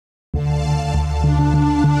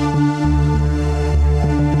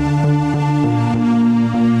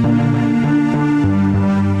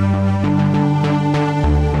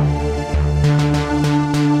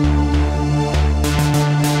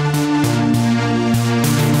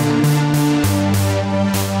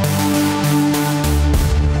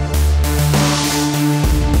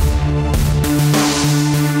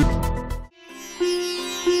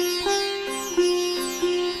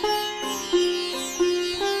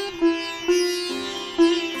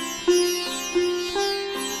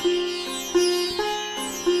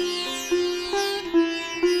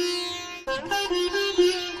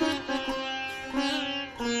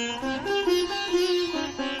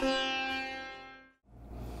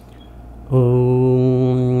Om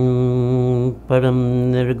Param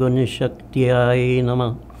Nirguna Shaktiyaye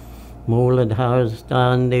Namah. मूलधार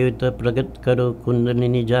स्थान देवता प्रगट करो,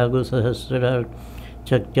 कुंडलिनी जागो, सहस्रार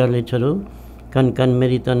चक्र चलो, कन कन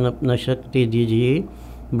मेरी तन अपना शक्ति दीजिए।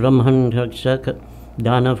 ब्रह्मण रक्षक,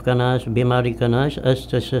 दानव का नाश, बीमारी का नाश,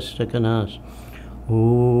 अस्त्र शस्त्र का नाश।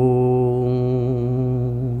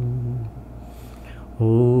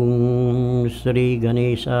 ओम श्री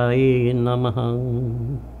गणेशाय नमः।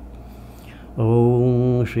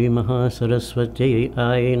 ओम श्री महासरस्वती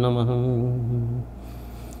आय नमः।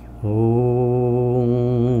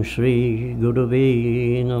 ओम श्री गुरुवे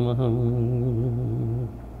नमः।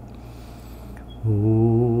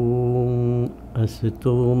 ओम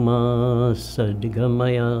असतो मा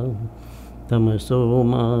सद्गमय, तमसो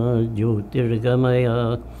मा ज्योतिर्गमय,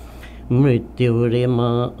 मृत्युर्मा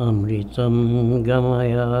अमृतं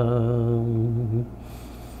गमय।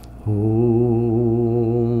 ओम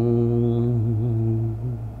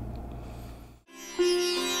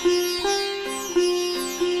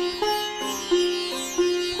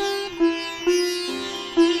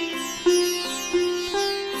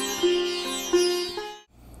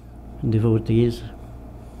Devotees,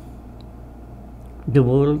 the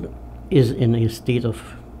world is in a state of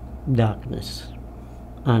darkness,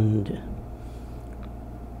 and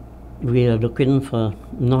we are looking for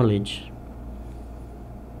knowledge,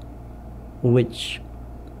 which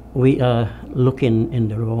we are looking in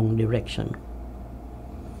the wrong direction.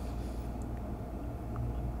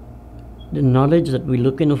 The knowledge that we're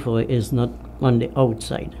looking for is not on the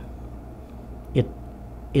outside, it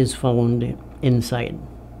is found inside.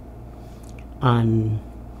 And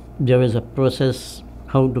there is a process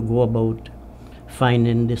how to go about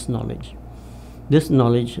finding this knowledge. This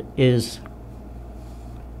knowledge is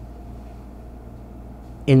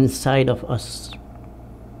inside of us.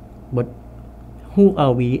 But who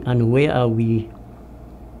are we and where are we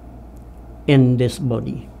in this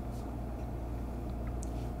body?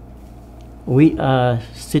 We are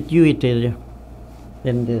situated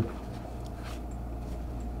in the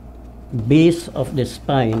base of the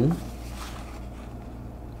spine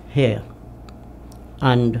here,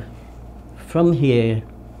 and from here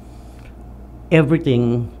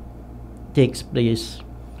everything takes place.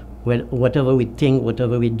 Whatever we think,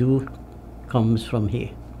 whatever we do comes from here,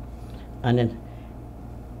 and then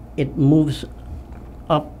it moves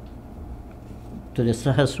up to the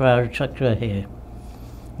Sahasrara chakra here,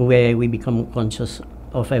 where we become conscious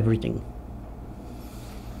of everything.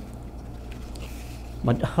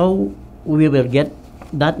 But how we will get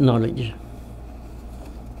that knowledge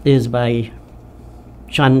is by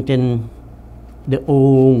chanting the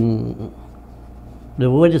Om. The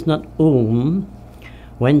word is not Om.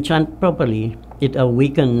 When chanted properly, it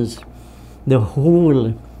awakens the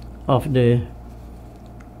whole of the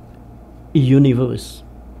universe,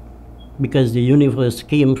 because the universe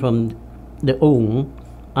came from the Om,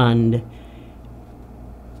 and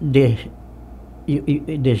the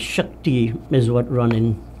Shakti is what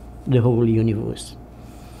running the whole universe.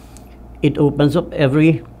 It opens up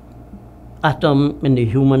every atom in the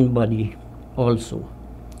human body also.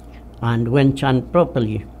 And when chanted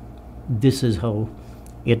properly, this is how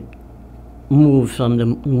it moves from the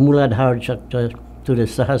Muladhara chakra to the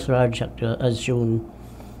Sahasrara chakra, as shown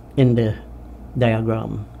in the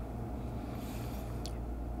diagram.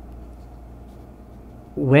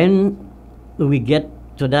 When we get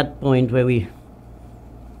to that point where we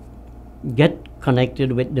get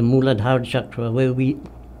connected with the Muladhara chakra, where we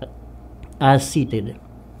are seated,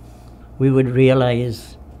 we would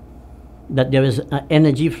realize that there is an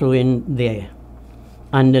energy flowing there.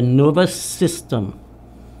 And the nervous system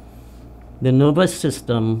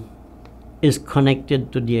is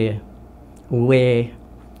connected to there, where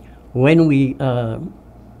when we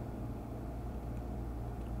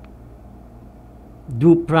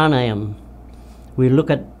do pranayam,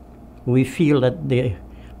 we feel that the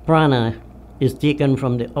prana is taken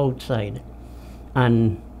from the outside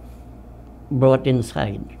and brought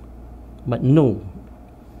inside. But no,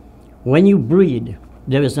 when you breathe,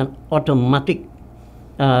 there is an automatic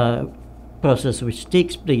process which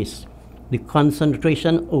takes place. The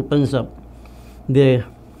concentration opens up. The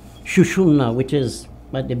Shushumna, which is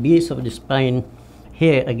at the base of the spine,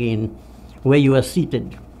 here again, where you are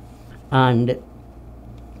seated, and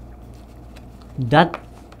that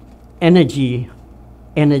energy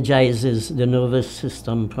energizes the nervous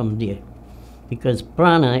system from there, because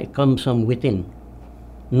prana comes from within,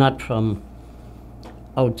 not from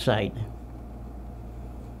outside.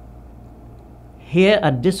 Here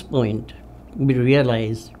at this point, we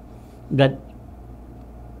realize that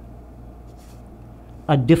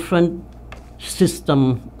a different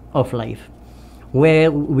system of life,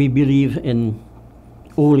 where we believe in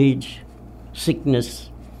old age, sickness,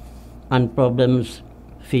 and problems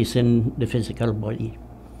facing the physical body.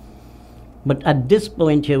 But at this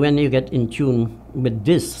point here, when you get in tune with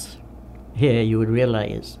this here, you will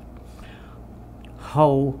realize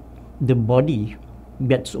how the body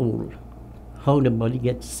gets old, how the body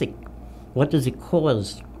gets sick, what is the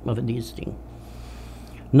cause of these things.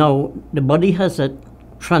 Now, the body has a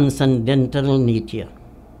transcendental nature,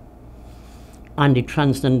 and the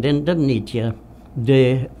transcendental nature,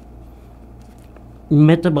 the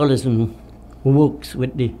metabolism works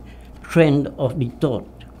with the trend of the thought.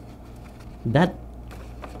 That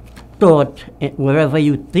thought, wherever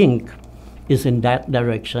you think, is in that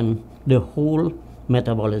direction. The whole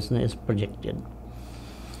metabolism is projected.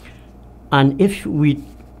 And if we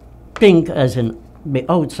think as in the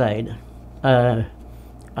outside,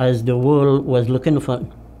 as the world was looking for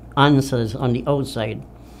answers on the outside,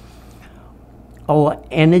 our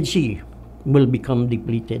energy will become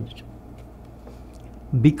depleted,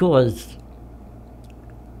 because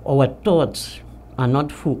our thoughts are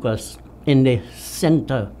not focused in the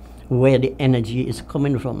center where the energy is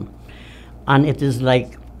coming from. And it is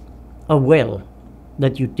like a well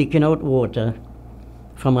that you're taking out water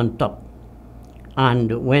from on top.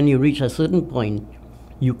 And when you reach a certain point,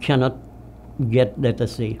 you cannot get, let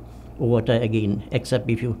us say, water again, except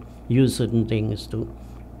if you use certain things to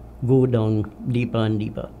go down deeper and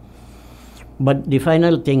deeper. But the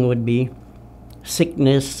final thing would be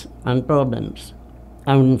sickness and problems.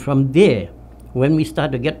 And from there, when we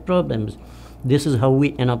start to get problems, this is how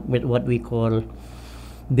we end up with what we call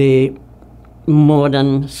the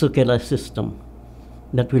modern circular system,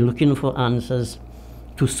 that we're looking for answers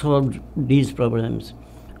to solve these problems.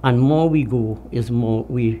 And more we go, is more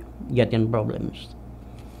we get in problems.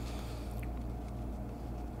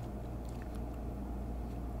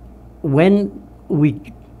 When we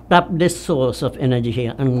tap this source of energy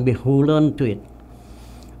here and we hold on to it,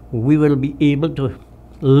 we will be able to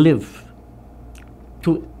live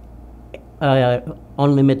to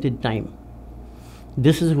unlimited time.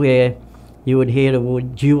 This is where you would hear the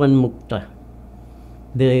word Jivan Mukta.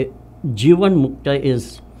 The Jivan Mukta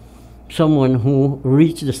is someone who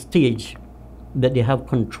reached the stage that they have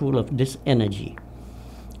control of this energy,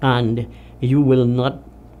 and you will not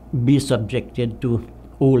be subjected to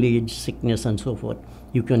old age, sickness, and so forth.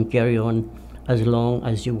 You can carry on as long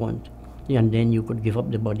as you want, and then you could give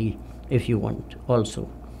up the body if you want also.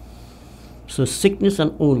 So sickness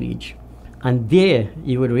and old age, and there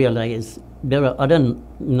you would realize there are other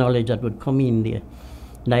knowledge that would come in there,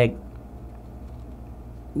 like,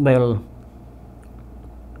 well,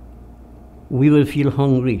 we will feel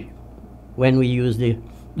hungry when we use the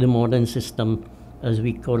modern system, as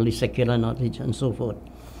we call the secular knowledge and so forth,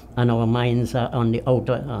 and our minds are on the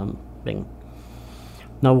outer thing.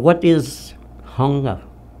 Now, what is hunger?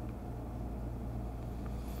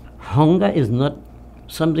 Hunger is not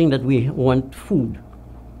something that we want food,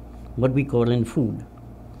 what we call in food.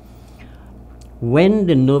 When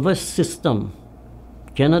the nervous system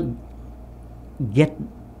cannot get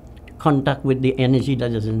contact with the energy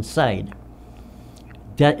that is inside,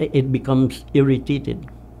 that it becomes irritated,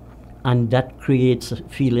 and that creates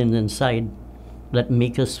feelings inside that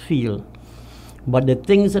make us feel. But the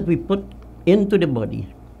things that we put into the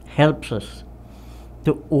body helps us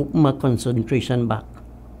to open our concentration back,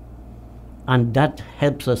 and that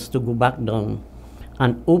helps us to go back down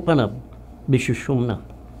and open up the Sushumna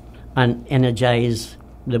and energize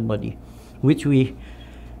the body, which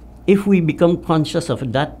if we become conscious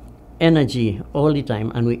of that energy all the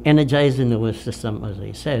time, and we energize the nervous system, as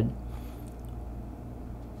I said,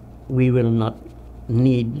 we will not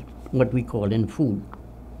need what we call in food.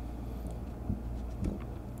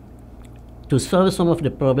 To solve some of the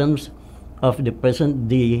problems of the present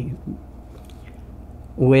day,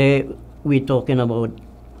 where we're talking about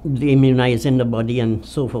the immunizing the body and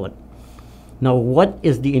so forth. Now, what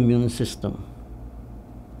is the immune system?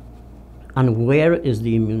 And where is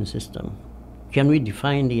the immune system? Can we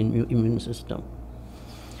define the immune system?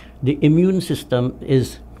 The immune system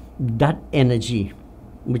is that energy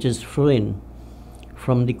which is flowing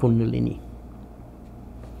from the Kundalini.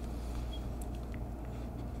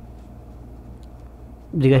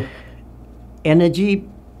 The energy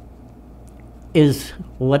is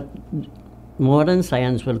what modern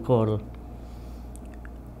science will call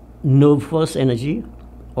nerve force energy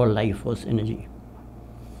or life force energy.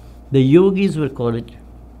 The yogis will call it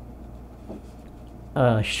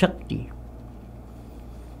Shakti.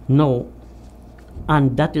 No,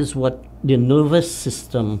 and that is what the nervous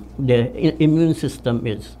system, the immune system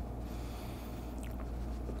is.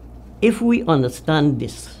 If we understand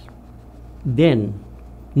this, then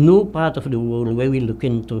no part of the world where we look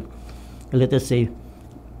into, let us say,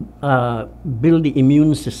 build the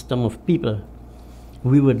immune system of people,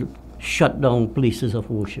 we would shut down places of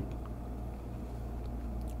worship.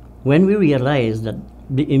 When we realize that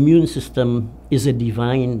the immune system is a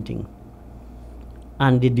divine thing,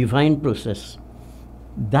 and the divine process,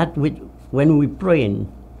 that which, when we pray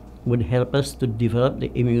in, would help us to develop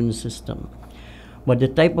the immune system. But the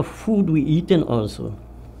type of food we eat in also,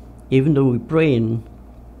 even though we pray in,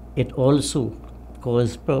 it also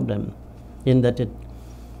causes problem in that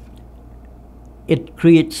it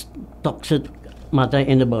creates toxic matter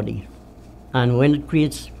in the body. And when it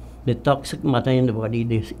creates the toxic matter in the body,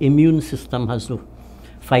 the immune system has to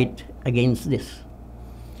fight against this.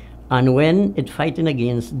 And when it's fighting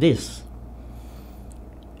against this,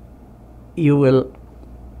 you will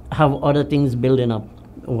have other things building up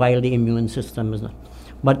while the immune system is not.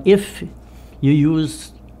 But if you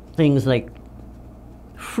use things like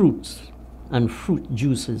fruits and fruit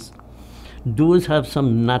juices, those have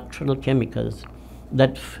some natural chemicals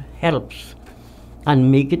that helps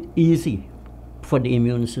and make it easy for the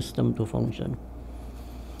immune system to function.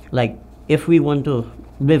 Like if we want to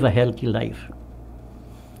live a healthy life,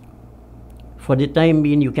 for the time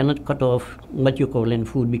being you cannot cut off what you call in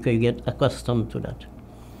food because you get accustomed to that.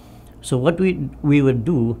 So what we would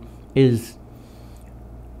do is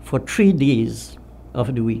for 3 days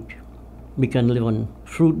of the week, we can live on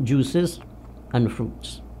fruit juices and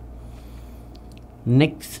fruits.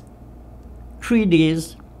 Next 3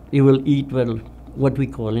 days, you will eat well what we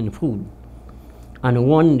call in food. And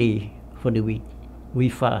 1 day for the week, we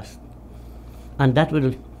fast. And that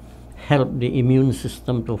will help the immune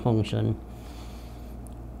system to function.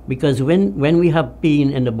 Because when we have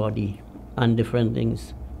pain in the body and different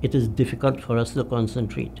things, it is difficult for us to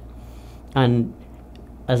concentrate. And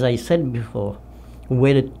as I said before,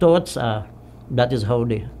 where the thoughts are, that is how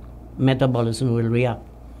the metabolism will react.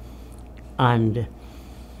 And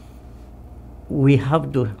we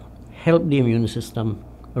have to help the immune system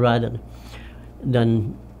rather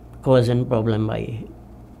than causing problem by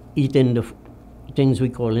eating the things we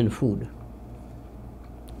call in food.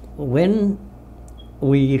 When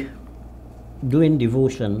we doing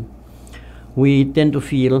devotion, we tend to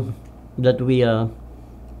feel that we are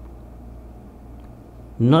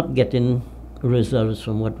not getting results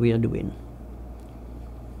from what we are doing.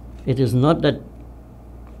 It is not that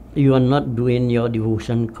you are not doing your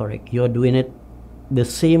devotion correct. You are doing it the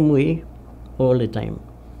same way all the time.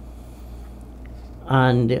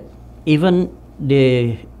 And even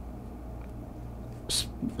the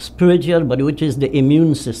spiritual body, which is the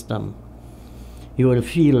immune system, you will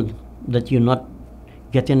feel that you're not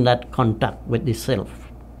getting that contact with the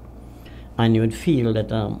self. And you would feel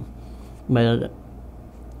that, well,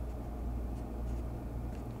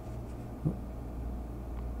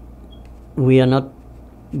 we are not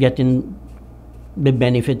getting the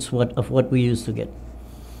benefits of what we used to get.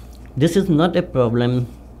 This is not a problem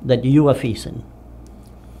that you are facing.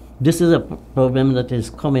 This is a problem that is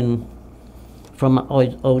coming from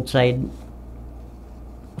outside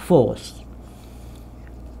force.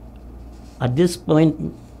 At this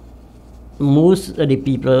point, most of the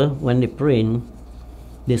people, when they pray,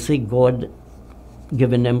 they say God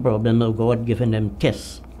giving them problem or God giving them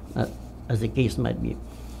tests, as the case might be.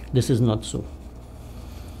 This is not so.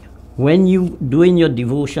 When you doing your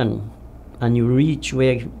devotion and you reach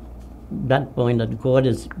where that point that God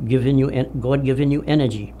is giving you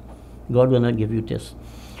energy, God will not give you tests.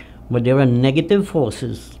 But there are negative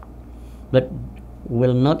forces that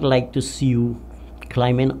will not like to see you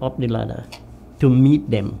climbing up the ladder to meet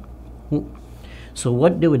them. So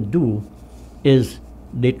what they would do is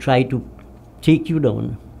they try to take you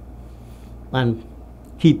down and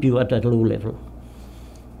keep you at a low level.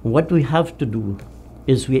 What we have to do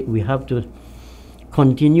is we have to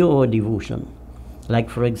continue our devotion. Like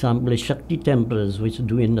for example, the Shakti temples, which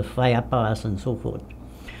do in the fire pass and so forth.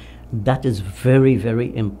 That is very,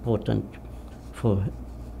 very important for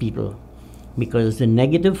people because the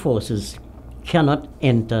negative forces cannot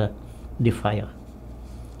enter the fire.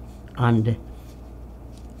 And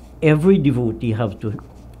every devotee have to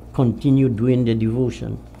continue doing the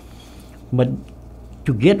devotion. But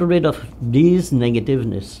to get rid of these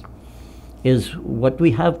negativeness is what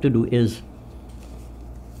we have to do is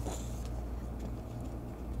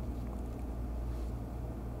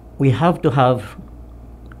we have to have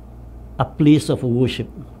a place of worship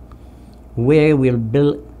where we'll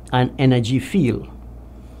build an energy field.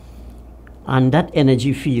 And that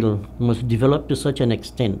energy field must develop to such an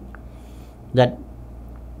extent that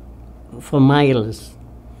for miles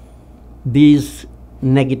these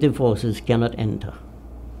negative forces cannot enter.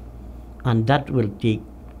 And that will take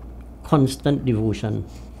constant devotion,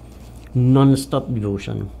 non-stop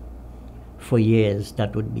devotion for years,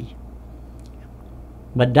 that would be.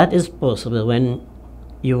 But that is possible when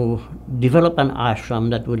you develop an ashram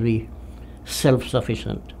that will be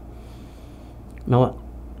self-sufficient. Now,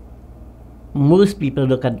 most people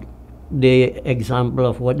look at the example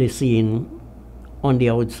of what they see on the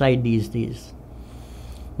outside these days.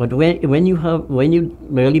 But when you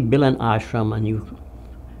really build an ashram and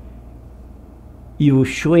you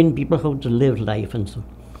showing people how to live life, and so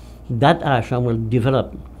that ashram will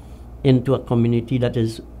develop into a community that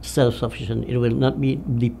is self-sufficient. It will not be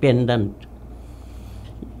dependent.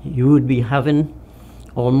 You would be having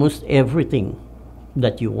almost everything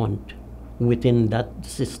that you want within that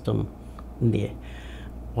system there.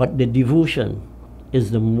 But the devotion is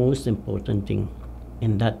the most important thing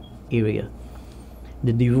in that area.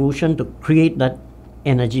 The devotion to create that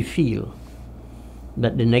energy field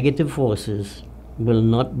that the negative forces will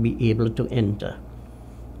not be able to enter.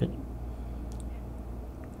 But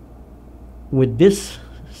with this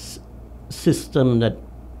system that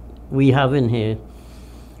we have in here,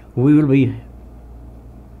 we will be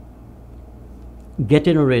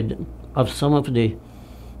getting rid of some of the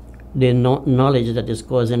knowledge that is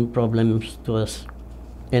causing problems to us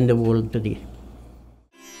in the world today.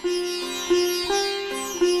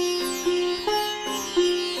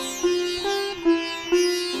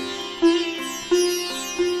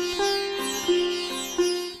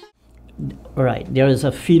 Right, there is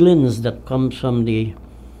a feelings that comes from the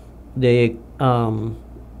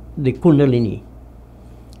Kundalini.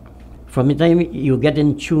 From the time you get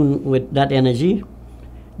in tune with that energy,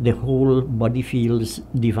 the whole body feels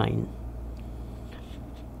divine.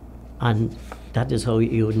 And that is how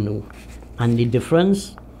you would know. And the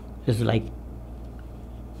difference is like,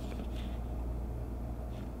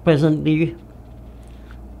 presently,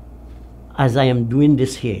 as I am doing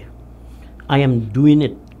this here, I am doing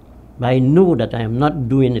it, but I know that I am not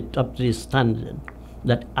doing it up to the standard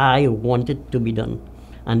that I want it to be done.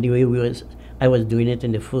 And the way I was doing it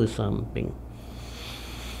in the first thing.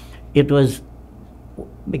 It was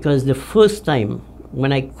because the first time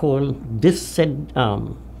when I called this said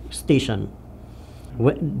station,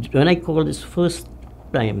 when I called this first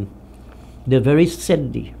time, the very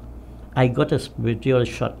said day, I got a spiritual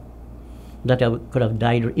shot that I could have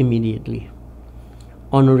died immediately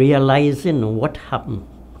on realizing what happened.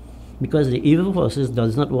 Because the evil forces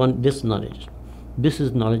does not want this knowledge. This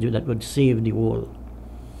is knowledge that would save the world.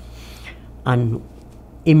 And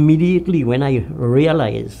immediately when I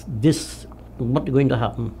realized this, what's going to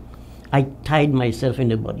happen, I tied myself in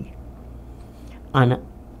the body. And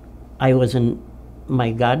I was in my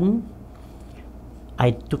garden. I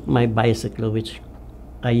took my bicycle, which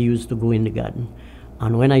I used to go in the garden.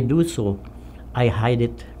 And when I do so, I hide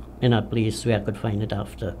it in a place where I could find it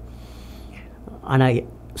after. And I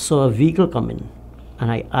saw a vehicle coming, and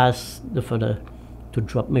I asked the father to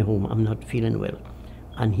drop me home. I'm not feeling well.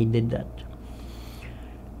 And he did that.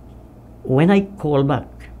 When I called back,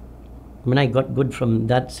 when I got good from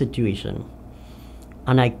that situation,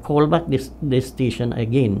 and I called back this station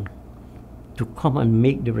again to come and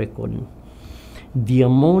make the recording, the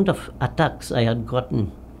amount of attacks I had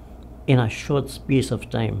gotten in a short space of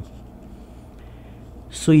time.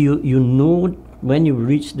 So you know when you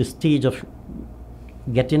reach the stage of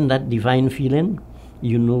getting that divine feeling,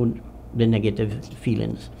 you know the negative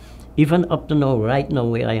feelings. Even up to now, right now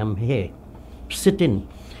where I am here, sitting,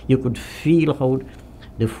 you could feel how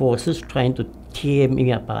the forces trying to tear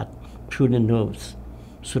me apart through the nerves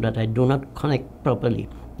so that I do not connect properly.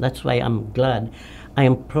 That's why I'm glad. I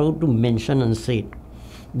am proud to mention and say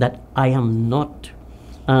that I am not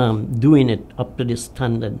doing it up to the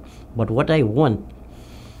standard. But what I want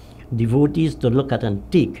devotees to look at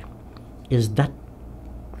and take is that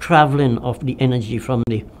traveling of the energy from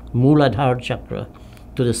the Muladhara chakra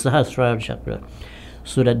to the Sahasrara chakra,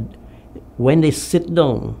 so that when they sit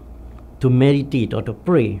down to meditate or to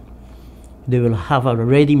pray, they will have a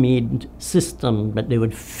ready-made system that they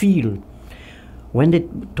would feel when they're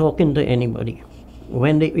talking to anybody.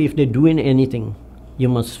 If they're doing anything, you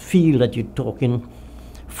must feel that you're talking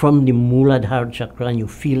from the Muladhara chakra, and you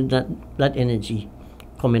feel that energy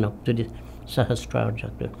coming up to the Sahasrara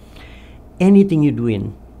chakra. Anything you're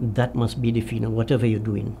doing, that must be the feeling. Whatever you're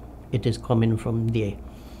doing, it is coming from there.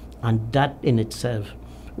 And that in itself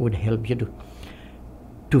would help you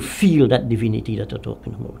to feel that divinity that you're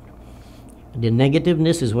talking about. The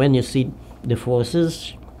negativeness is when you see the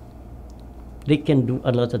forces, they can do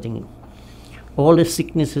a lot of things. All the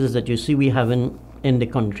sicknesses that you see we have in the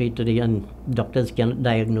country today, and doctors cannot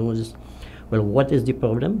diagnose, well, what is the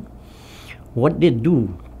problem? What they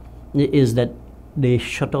do, is that they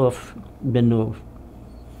shut off the nerve.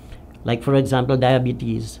 Like, for example,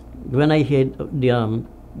 diabetes. When I heard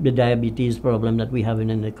the diabetes problem that we have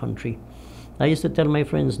in the country, I used to tell my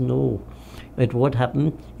friends, no, what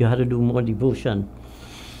happened, you had to do more devotion,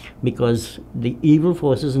 because the evil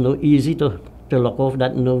forces are no easy to lock off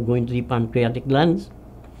that nerve going to the pancreatic glands.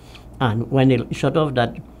 And when they shut off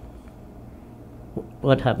that,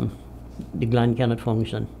 what happened? The gland cannot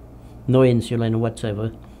function. No insulin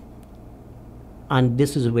whatsoever. And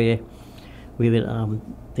this is where we will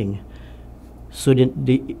think. So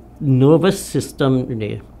the nervous system,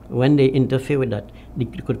 when they interfere with that,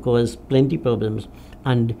 it could cause plenty problems.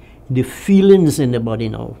 And the feelings in the body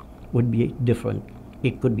now would be different.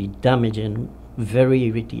 It could be damaging, very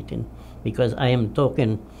irritating, because I am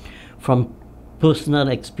talking from personal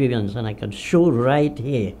experience, and I can show right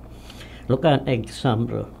here. Look at an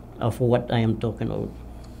example of what I am talking about.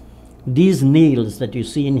 These nails that you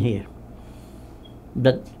see in here,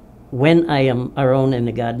 that when I am around in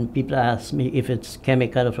the garden, people ask me if it's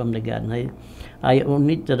chemical from the garden. I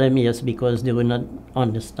only tell them yes, because they will not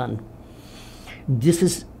understand. This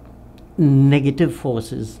is negative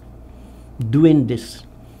forces doing this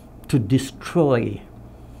to destroy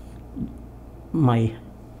my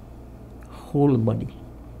whole body,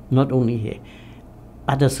 not only here.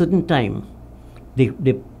 At a certain time, they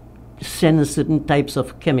send certain types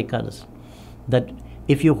of chemicals that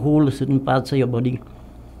if you hold certain parts of your body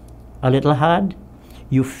a little hard,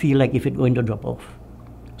 you feel like if it's going to drop off.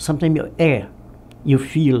 Sometimes your air, you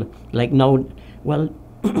feel like now, well,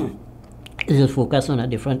 it is focused on a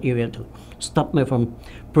different area to stop me from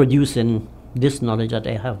producing this knowledge that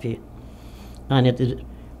I have here. And it is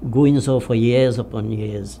going so for years upon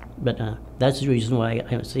years. But that's the reason why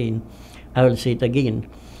I'm saying, I will say it again,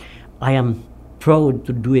 I am proud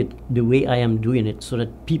to do it the way I am doing it, so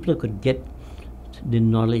that people could get the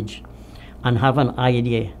knowledge and have an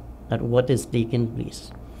idea that what is taking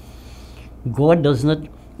place. God does not,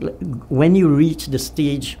 when you reach the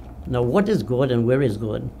stage, now what is God and where is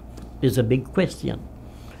God is a big question.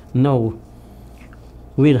 Now,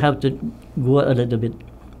 we'll have to go a little bit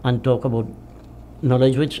and talk about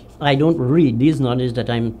knowledge, which I don't read. These knowledge that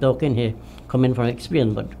I'm talking here coming from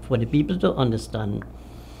experience, but for the people to understand,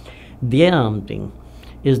 their thing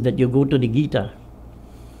is that you go to the Gita.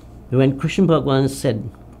 When Krishna Bhagavan said,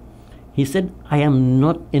 he said, I am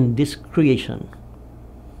not in this creation.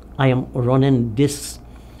 I am running this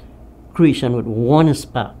creation with one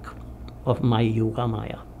spark of my Yoga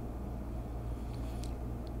Maya.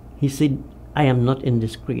 He said, I am not in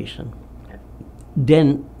this creation.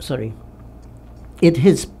 Then, it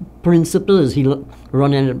his principles he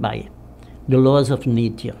running it by, the laws of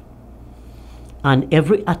nature. And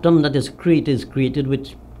every atom that is created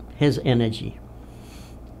with his energy.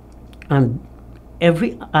 And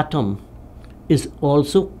every atom is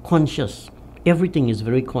also conscious. Everything is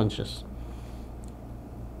very conscious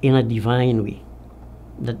in a divine way.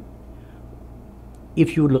 That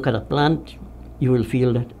if you look at a plant, you will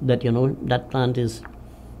feel that that plant is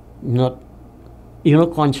not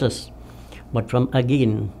conscious. But from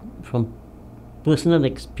personal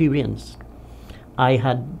experience, I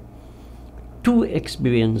had two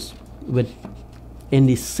experiences in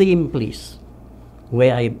the same place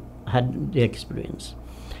where I had the experience.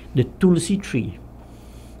 The Tulsi tree,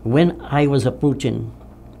 when I was approaching,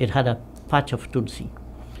 it had a patch of Tulsi.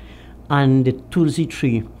 And the Tulsi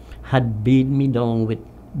tree had bathed me down with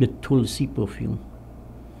the Tulsi perfume.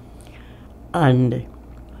 And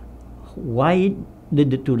why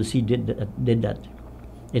did the Tulsi did that?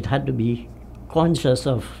 It had to be conscious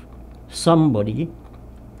of somebody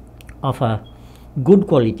of a good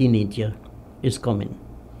quality nature is coming.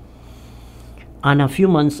 And a few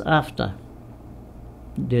months after,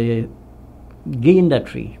 the Gainda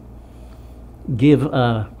tree gave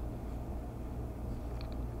a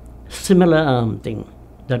similar thing,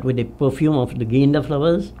 that with the perfume of the Gainda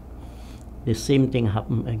flowers, the same thing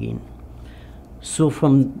happened again. So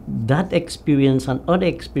from that experience and other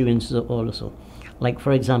experiences also, like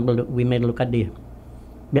for example, we may look at the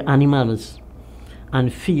animals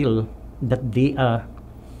and feel that they are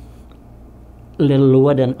a little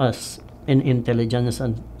lower than us in intelligence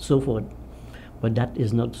and so forth. But that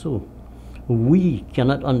is not so. We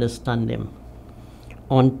cannot understand them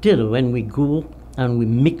until when we go and we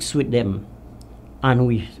mix with them and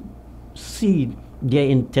we see their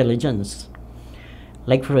intelligence.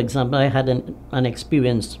 Like for example, I had an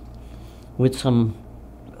experience with some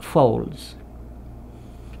fowls.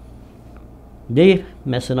 They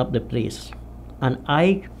messing up the place, and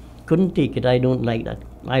I couldn't take it. I don't like that.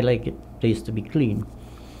 I like it place to be clean.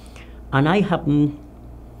 And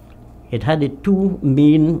it had the two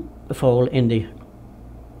main fowl in the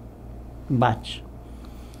batch.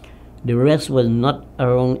 The rest was not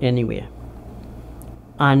around anywhere.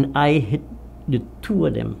 And I hit the two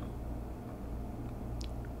of them.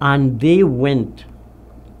 And they went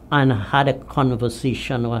and had a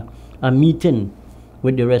conversation or a meeting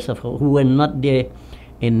with the rest of her who were not there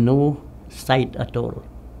in no sight at all.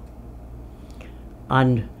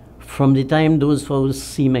 And from the time those fowls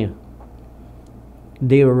see me,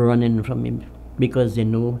 they were running from him because they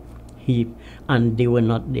know and they were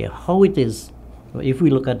not there. How it is, if we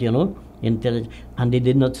look at, intelligence, and they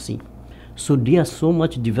did not see. So they are so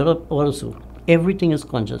much developed also. Everything is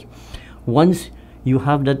conscious. Once you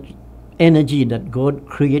have that energy that God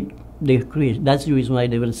they create. That's the reason why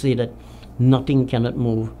they will say that nothing cannot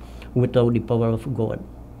move without the power of God.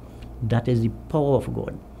 That is the power of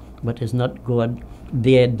God. But it's not God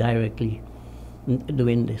there directly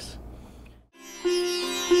doing this.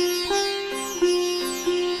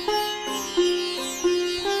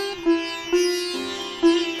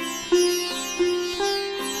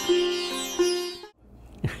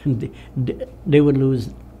 They would lose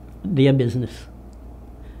their business.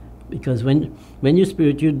 Because when you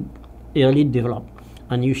spiritually develop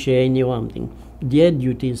and you share in your own thing, their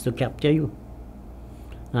duty is to capture you.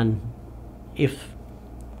 And if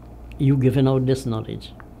you giving out this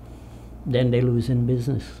knowledge, then they lose in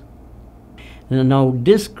business. Now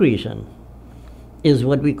this creation is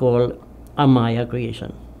what we call a Maya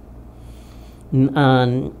creation.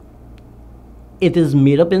 And it is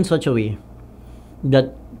made up in such a way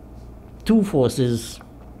that two forces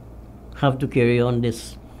have to carry on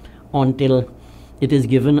this until it is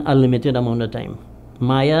given a limited amount of time.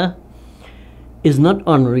 Maya is not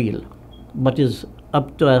unreal, but is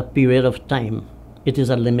up to a period of time. It is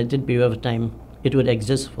a limited period of time it would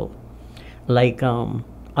exist for. Like a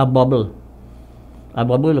bubble. A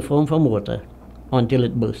bubble will form from water until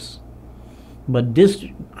it bursts. But this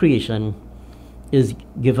creation is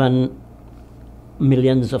given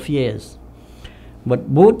millions of years.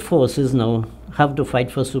 But both forces now have to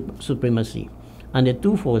fight for supremacy. And the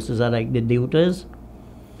two forces are like the Devatas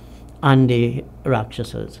and the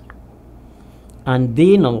Rakshasas. And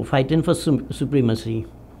they now fighting for supremacy.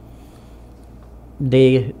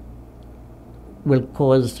 They will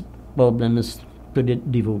cause problems to the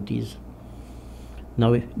devotees.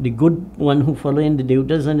 Now the good one who follow in the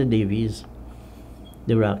Devatas and the Devis,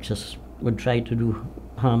 the Rakshasas, would try to do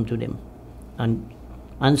harm to them.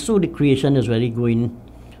 And so the creation is really going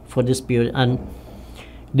for this period. And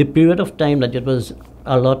the period of time that it was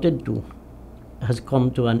allotted to has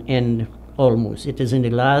come to an end almost. It is in the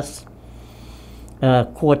last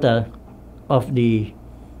quarter of the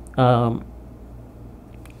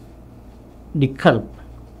kalp.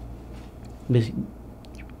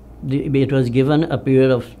 It was given a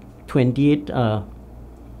period of 28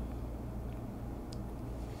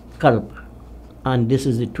 kalp, and this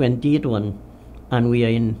is the 28th one, and we are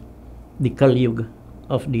in the Kali Yuga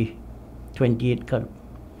of the 28th kalp.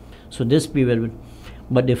 So this period,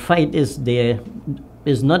 but the fight is there.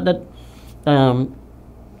 Is not that,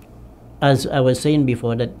 as I was saying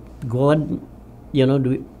before, that God,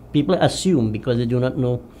 people assume because they do not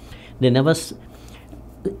know. They never,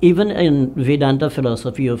 even in Vedanta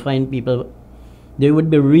philosophy, you find people, they would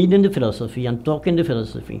be reading the philosophy and talking the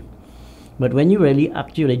philosophy. But when you really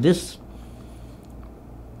actually,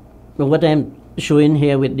 what I'm showing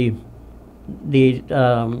here with the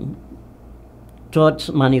thoughts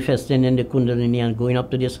manifesting in the Kundalini and going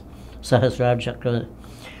up to this Sahasrara chakra,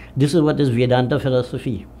 this is what is Vedanta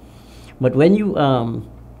philosophy. But when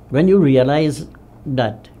you realize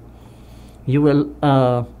that, you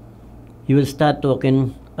will start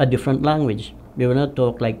talking a different language. You will not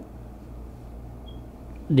talk like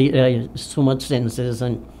so much senses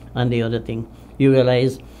and the other thing. You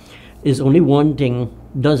realize is only one thing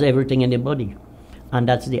does everything in the body, and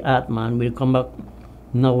that's the Atma. And we'll come back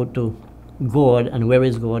now to God and where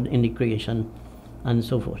is God in the creation and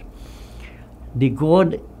so forth. The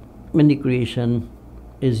God in the creation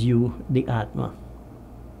is you, the Atma.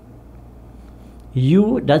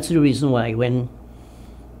 That's the reason why when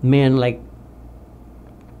men like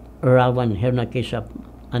Ravan, Hiranyakeshap,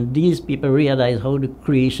 and these people realize how the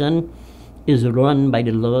creation is run by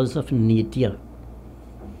the laws of Nitya,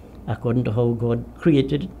 according to how God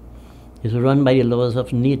created it, is run by the laws of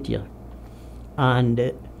Nitya.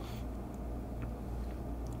 And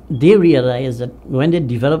they realize that when they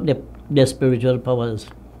develop their spiritual powers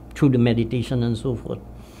through the meditation and so forth,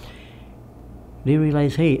 they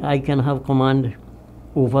realize, hey, I can have command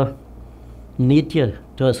over Nitya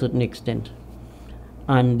to a certain extent.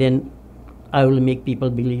 And then I will make people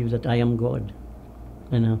believe that I am God.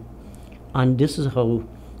 And this is how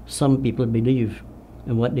some people believe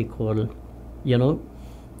in what they call,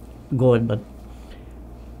 God, but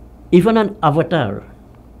even an avatar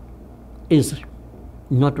is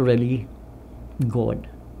not really God,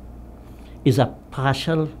 is a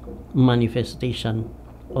partial manifestation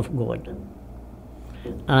of God.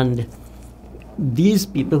 And these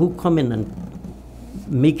people who come in and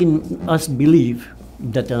making us believe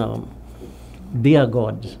that they are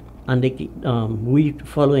gods and we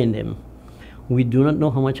following them, we do not know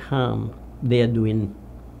how much harm they are doing.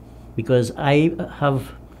 Because I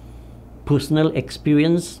have personal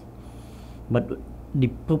experience, but the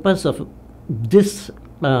purpose of this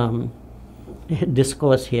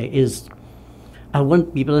discourse here is I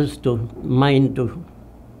want people to mind to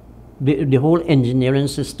the whole engineering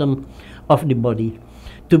system of the body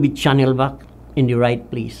to be channeled back in the right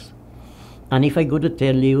place. And if I go to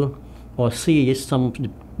tell you or see some of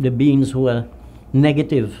the beings who are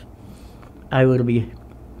negative, I will be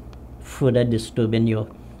further disturbing your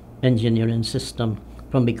engineering system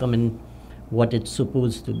from becoming what it's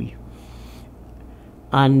supposed to be.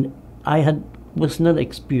 And I had personal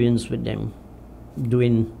experience with them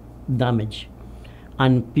doing damage.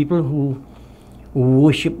 And people who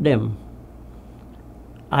worship them,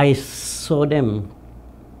 I saw them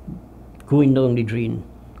going down the drain.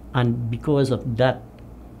 And because of that,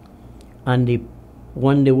 and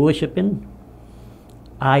when they worshiping,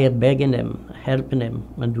 I am begging them, helping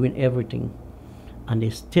them, and doing everything. And they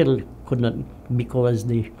still could not, because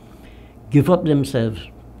they give up themselves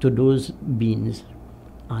to those beings.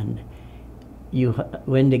 And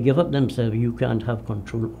when they give up themselves, you can't have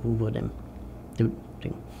control over them.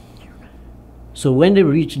 So when they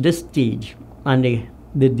reach this stage and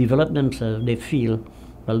they develop themselves, they feel,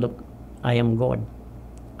 well, look, I am God.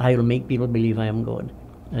 I will make people believe I am God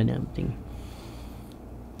and everything.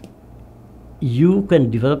 You can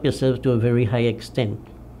develop yourself to a very high extent.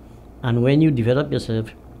 And when you develop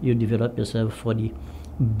yourself for the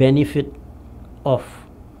benefit of,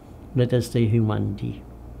 let us say, humanity.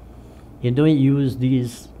 You don't use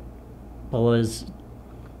these powers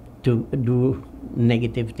to do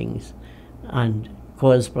negative things and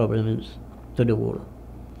cause problems to the world.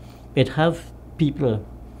 It have people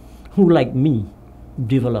who, like me,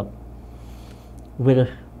 develop, will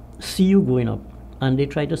see you going up and they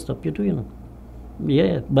try to stop you too,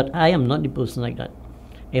 Yeah, but I am not the person like that.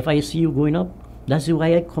 If I see you going up, that's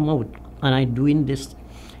why I come out and I'm doing this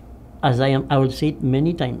as I am. I will say it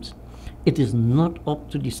many times. It is not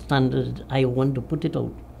up to the standard I want to put it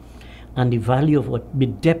out. And the value of what, the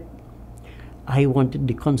depth, I wanted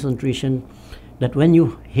the concentration that when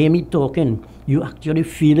you hear me talking, you actually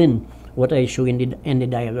feeling what I show in the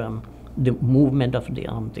diagram, the movement of the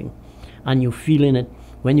arm thing. And you feeling it.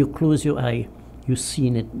 When you close your eye, you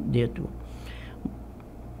seeing it there too.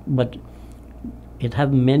 But it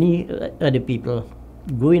have many other people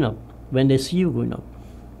going up. When they see you going up,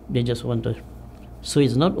 they just want to. So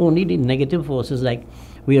it's not only the negative forces, like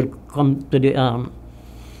we'll come to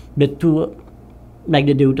the two, like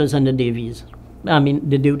the Devatas and the Devis. I mean,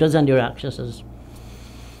 the Devatas and the Rakshasas.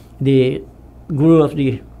 The guru of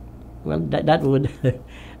the, well, that word,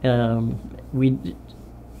 the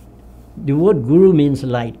word guru means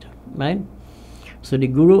light, right? So the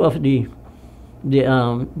guru of the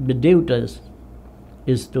Devatas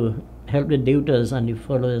is to help the Devatas and the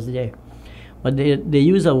followers there. But they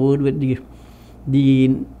use a word with the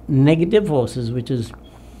negative forces, which is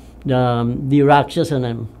the Rakshasa,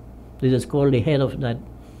 and this is called the head of that,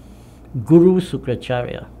 Guru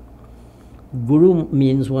Sukracharya. Guru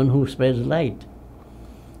means one who spreads light.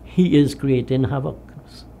 He is creating havoc.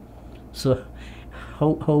 So how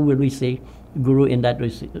will we say Guru in that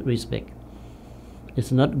respect?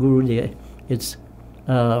 It's not Guru there. It's,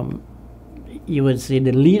 you would say,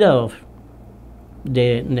 the leader of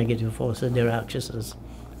the negative forces, the Rakshasas.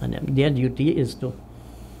 And their duty is to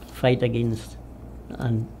fight against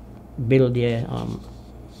and build their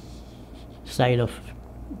side of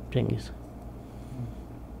things.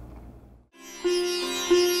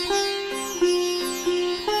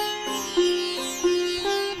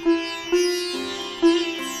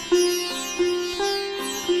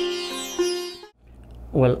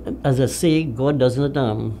 Well, as I say, God does not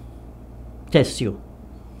test you.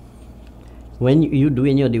 When you do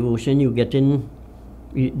in your devotion, you get in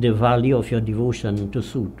the value of your devotion to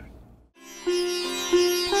suit.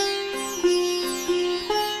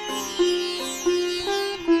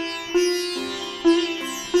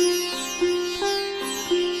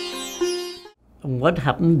 What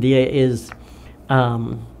happened there is,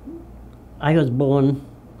 I was born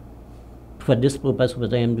for this purpose,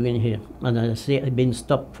 what I am doing here. And as I say, I've been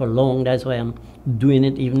stopped for long, that's why I'm doing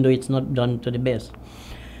it, even though it's not done to the best.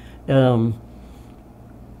 um,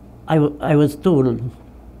 I was told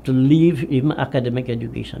to leave even academic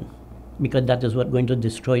education because that is what's going to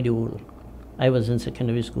destroy the world. I was in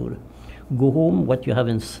secondary school. Go home, what you have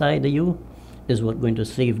inside of you is what's going to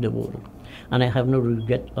save the world. And I have no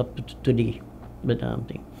regret up to today with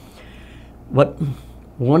thing. But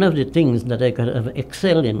one of the things that I could have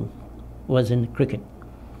excelled in was in cricket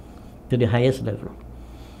to the highest level.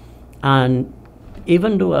 And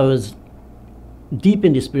even though I was deep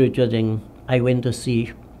in the spiritual thing, I went to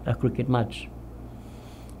see a cricket match.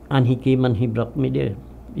 And he came and he blocked me there.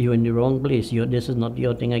 You're in the wrong place. This is not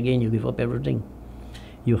your thing again. You give up everything.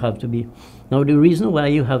 You have to be. Now, the reason why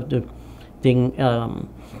you have to think,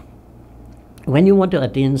 when you want to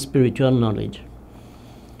attain spiritual knowledge,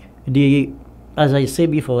 as I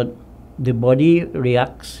said before, the body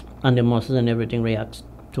reacts and the muscles and everything reacts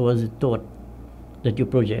towards the thought that you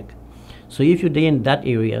project. So if you're in that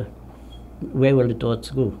area, where will the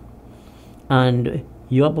thoughts go? And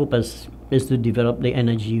your purpose is to develop the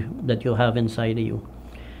energy that you have inside of you.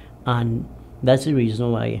 And that's the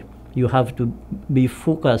reason why you have to be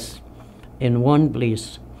focused in one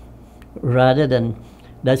place rather than,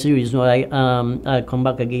 that's the reason why I come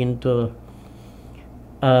back again to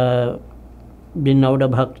the Nauda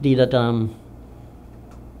Bhakti that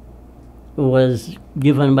was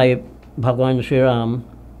given by Bhagavan Sri Ram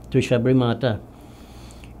to Shabri Mata,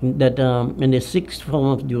 that in the sixth form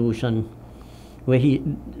of devotion, where he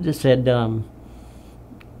said,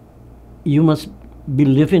 you must be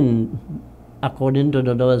living according to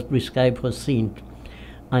the laws prescribed for saint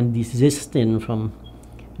and desisting from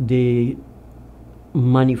the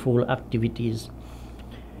manifold activities.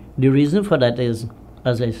 The reason for that is,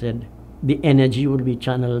 as I said, the energy will be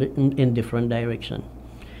channeled in different direction.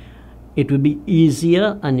 It will be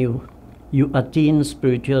easier and you attain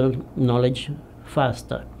spiritual knowledge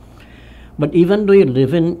faster. But even though you're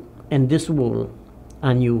living in this world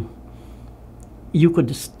and you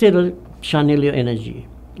could still channel your energy.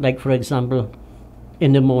 Like, for example,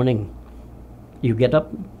 in the morning, you get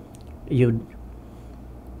up, you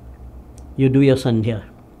do your Sankhya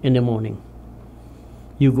in the morning.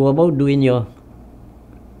 You go about doing your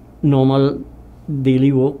normal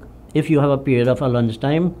daily work. If you have a period of a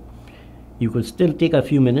lunchtime, you could still take a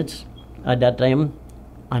few minutes at that time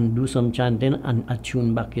and do some chanting and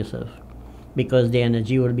attune back yourself, because the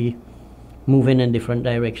energy will be moving in different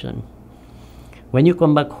direction. When you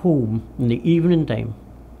come back home in the evening time,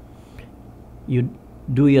 you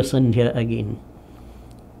do your Sankhya again.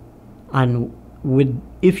 And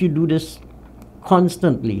if you do this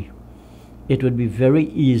constantly, it would be very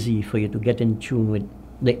easy for you to get in tune with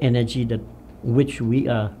the energy that which we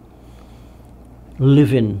are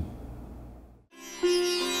living.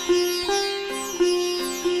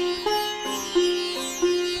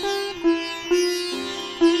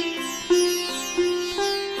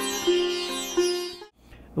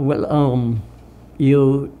 Well,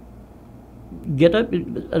 you get up,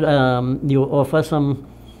 you offer some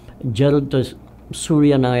jal to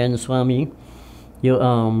Surya Narayan Swami. You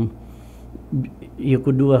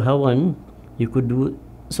could do a havan, you could do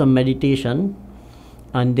some meditation,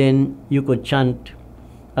 and then you could chant.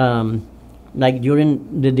 Like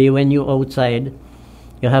during the day when you're outside,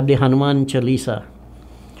 you have the Hanuman Chalisa.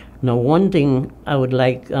 Now, one thing I would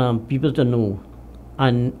like people to know,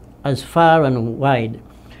 and as far and wide,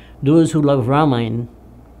 those who love Ramayana,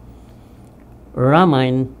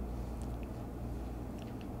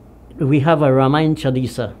 we have a Ramayana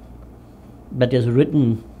Chalisa that is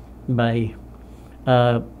written by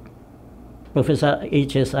Professor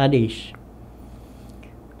H.S. Adesh,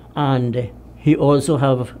 and he also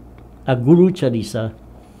have a Guru Chalisa,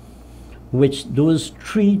 which those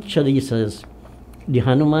three Chalisas, the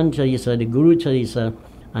Hanuman Chalisa, the Guru Chalisa,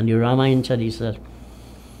 and the Ramayana Chalisa.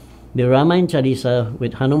 The Ramayana Chalisa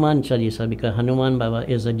with Hanuman Chalisa, because Hanuman Baba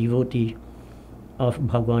is a devotee of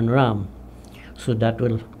Bhagavan Ram, so that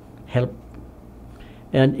will help.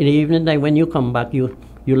 And in the evening time, when you come back, you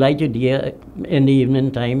light your diya. In the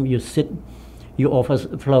evening time, you sit, you offer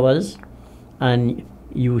flowers, and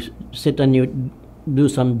you sit and you do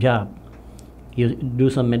some jap, you do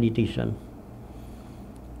some meditation,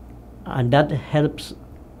 and that helps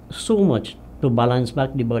so much to balance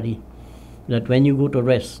back the body, that when you go to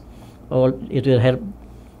rest, it will help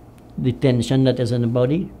the tension that is in the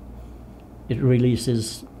body. It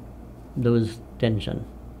releases those tension.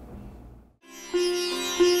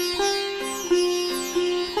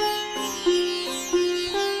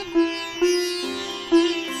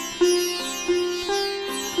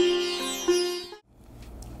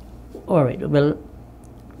 All right. Well,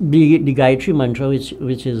 the Gayatri mantra,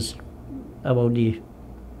 which is about the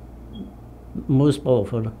most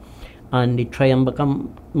powerful, and the Triambakam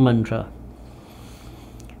mantra.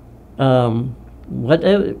 What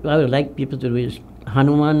I would like people to do is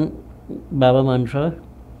Hanuman Baba mantra,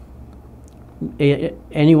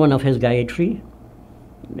 any one of his Gayatri,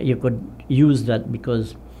 you could use that,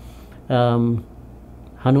 because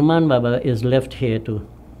Hanuman Baba is left here to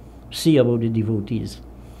see about the devotees.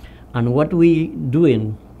 And what we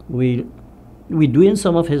doing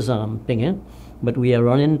some of his thing, but we are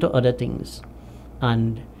running to other things.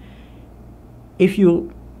 And if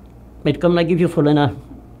you, it come like if you full in a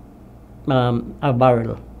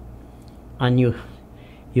barrel, and you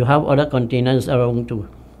have other containers around too,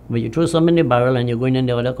 but you throw some in the barrel and you're going in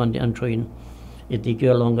the other container and throwing, it take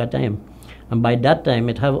you a longer time. And by that time,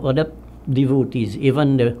 it have other devotees,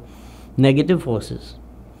 even the negative forces,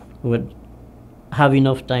 would have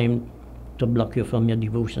enough time to block you from your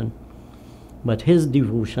devotion. But his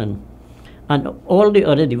devotion, and all the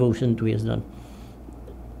other devotion too is done,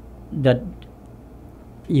 that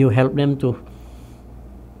you help them to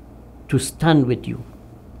stand with you.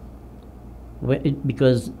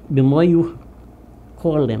 Because the more you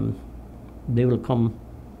call them, they will come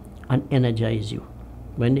and energize you.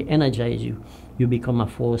 When they energize you, you become a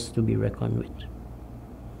force to be reckoned with.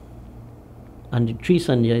 And the three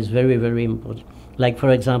Sandhya is very, very important. Like, for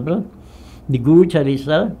example, the Guru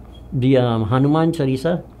Charisa, the Hanuman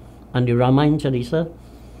Charisa, and the Ramayana Charisa,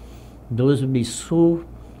 those will be so,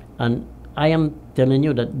 and I am telling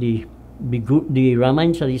you that the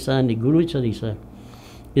Ramayana Charisa and the Guru Charisa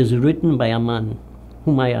is written by a man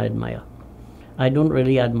whom I admire. I don't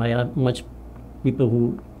really admire much people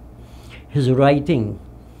who, his writing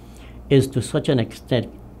is to such an extent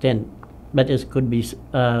that it could be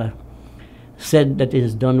said that it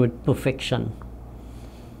is done with perfection,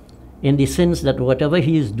 in the sense that whatever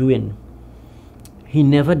he is doing, he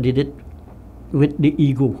never did it with the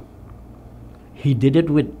ego. He did it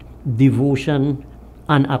with devotion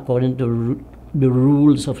and according to the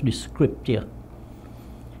rules of the scripture.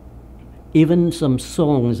 Even some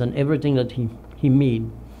songs and everything that he made,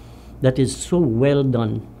 that is so well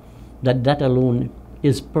done, that alone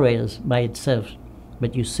is prayers by itself.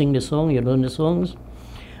 But you sing the song, you learn the songs,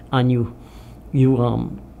 and you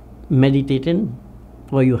meditating,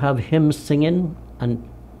 or you have hymns singing, and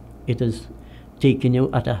it is taking you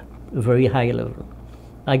at a very high level.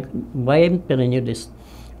 Why I'm telling you this,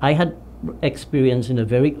 I had experience in the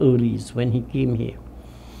very earlies when he came here.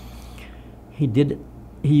 He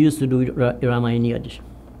used to do Ramayana Yaj.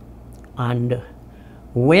 And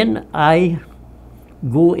when I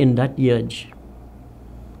go in that Yaj,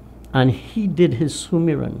 and he did his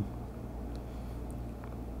Sumiran,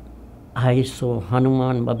 I saw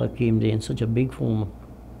Hanuman Baba came there in such a big form.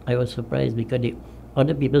 I was surprised, because the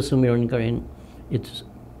other people Sumiran Karan,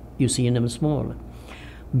 you see them small.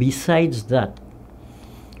 Besides that,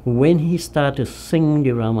 when he started to sing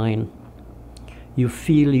the Ramayana, you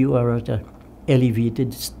feel you are at an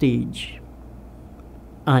elevated stage,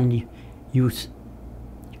 and you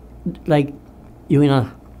like you're in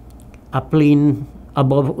a plane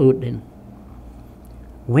above earth. Then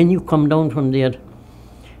when you come down from there,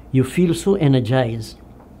 you feel so energized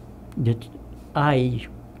that I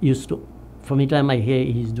used to, from the time I hear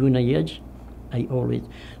he's doing a yaj, I always,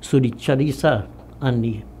 so the Charisa and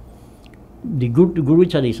the Guru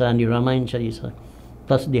Charisa and the Ramayana Charisa,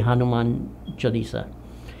 plus the Hanuman Charisa,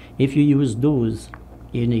 if you use those,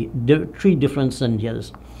 there are three different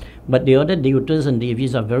Sandhyas, but the other devatas and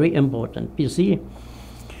devis are very important. You see,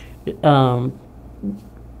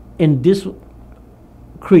 in this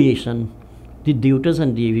creation, the devatas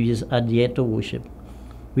and devis are there to worship.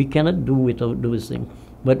 We cannot do without those things,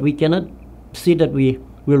 but we cannot say that we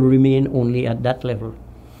will remain only at that level.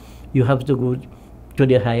 You have to go to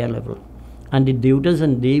the higher level. And the devatas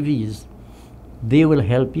and devis, they will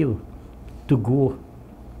help you to go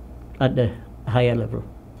at the higher level.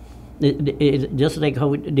 Just like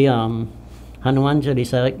how the Hanuman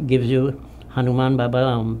Chalisa gives you Hanuman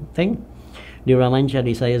Baba thing, the Ramayana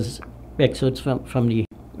Chalisa is excerpts from the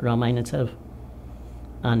Ramayana itself.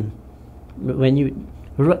 And when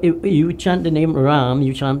you chant the name Ram,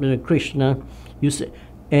 you chant the name Krishna, you say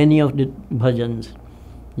any of the bhajans,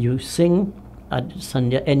 you sing at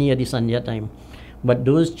Sandhya, any of the Sandhya time. But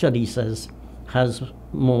those chalisas has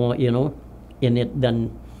more, in it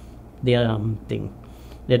than their thing.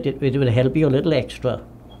 That it will help you a little extra,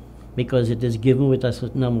 because it is given with a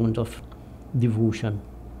certain amount of devotion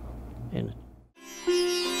in it.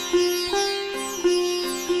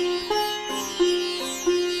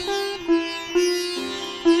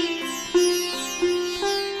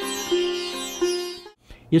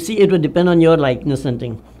 You see, it would depend on your likeness and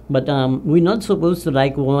thing. But we're not supposed to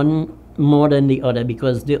like one more than the other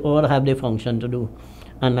because they all have their function to do.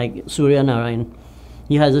 And like Surya Narayan,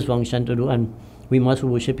 he has his function to do, and we must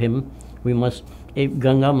worship him. We must,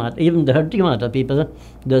 Ganga Mata, even the Dharti Mata, people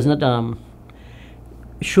does not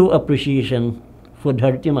show appreciation for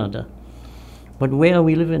Dharti Mata. But where are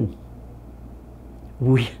we living?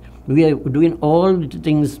 We are doing all the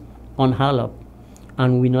things on Halap,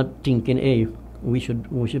 and we're not thinking, hey, we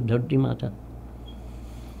should worship Dharti Mata.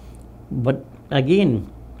 But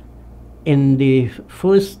again, in the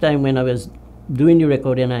first time when I was doing the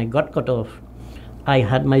recording, I got cut off. I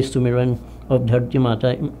had my Sumiran of Dharti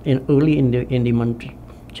Mata early in the mantra,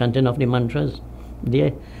 chanting of the mantras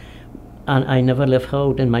there, and I never left her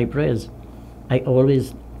out in my prayers. I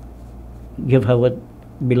always give her what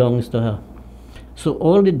belongs to her. So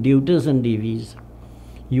all the devatas and devis,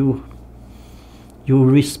 you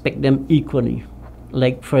respect them equally.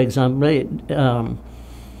 Like for example,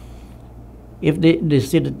 if they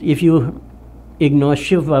say that if you ignore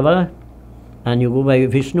Shiv Baba and you go by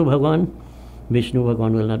Vishnu Bhagwan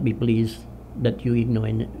will not be pleased that you ignore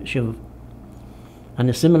Shiv.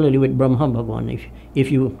 And similarly with Brahma Bhagwan,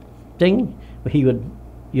 if you think, he would,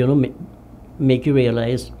 make you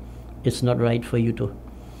realize it's not right for you to.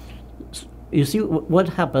 You see what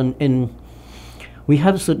happened we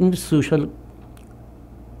have certain social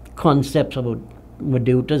concepts about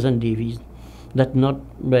devatas and devis that not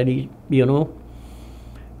very,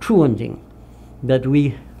 true and thing. That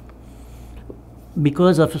we,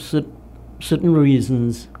 because of certain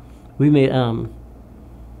reasons, we may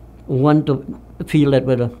want to feel that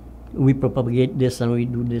whether we propagate this and we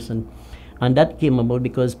do this, and that came about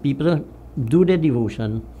because people do their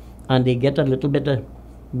devotion and they get a little bit of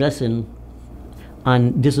blessing,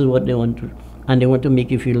 and this is what they want to, and they want to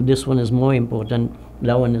make you feel this one is more important,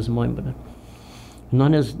 that one is more important.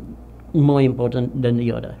 None is more important than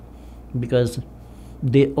the other because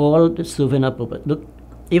they all serve a purpose. Look,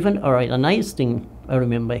 even, all right, a nice thing I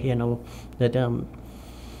remember here now, that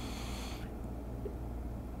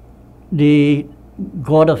the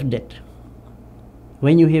god of death,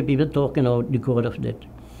 when you hear people talking about the god of death,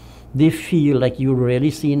 they feel like you're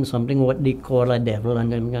really seeing something what they call a devil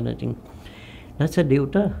and that kind of thing. That's a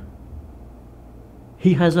devata.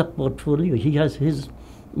 He has a portfolio, he has his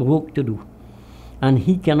work to do, and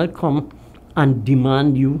he cannot come and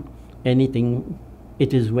demand you anything.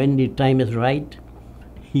 It is when the time is right,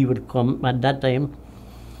 he will come at that time,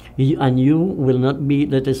 and you will not be,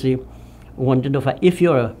 let us say, wanted of. If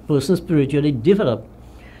you're a person spiritually developed,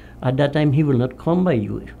 at that time he will not come by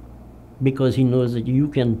you, because he knows that you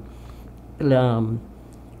can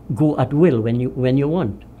go at will when you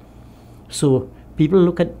want. So people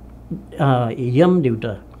look at Yam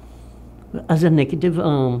Devata as a negative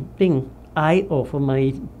thing. I offer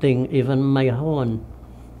my thing, even my horn,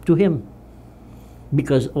 to him,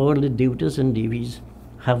 because all the devatas and devis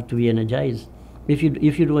have to be energized. If you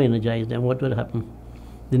do energize them, what will happen?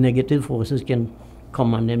 The negative forces can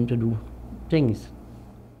command them to do things.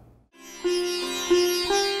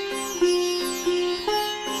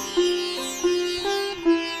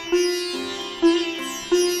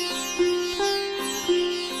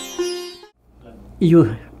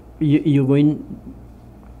 You going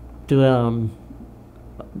to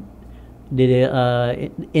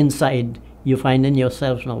inside, you find in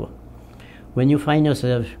yourself now. When you find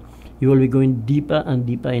yourself, you will be going deeper and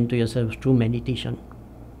deeper into yourself through meditation.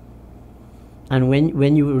 And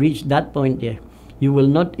when you reach that point there, you will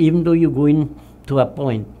not, even though you're going to a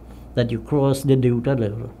point that you cross the devata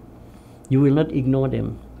level, you will not ignore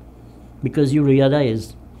them, because you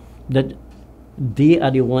realize that they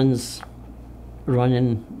are the ones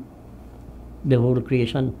running the whole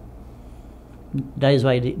creation. That is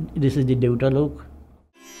why this is the devata lok.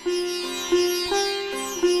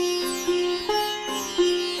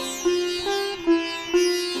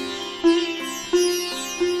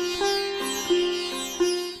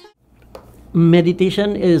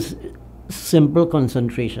 Meditation is simple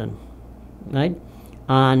concentration, right?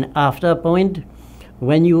 And after a point,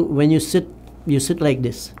 when you sit like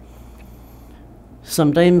this.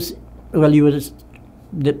 Sometimes, well,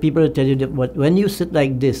 the people will tell you that when you sit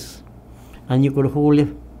like this, and you could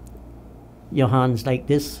hold your hands like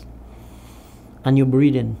this, and you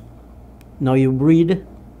breathe in. Now you breathe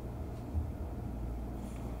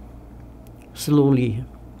slowly,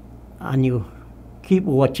 and you keep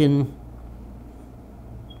watching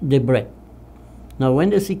the breath. Now when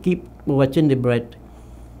they say keep watching the breath,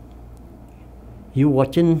 you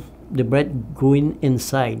watching the breath going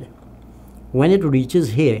inside. When it reaches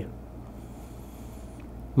here,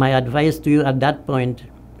 my advice to you at that point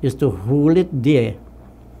is to hold it there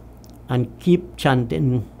and keep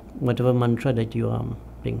chanting whatever mantra that you are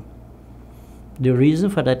doing. The reason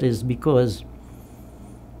for that is because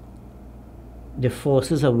the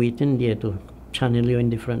forces are waiting there to channel you in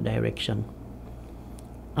different direction.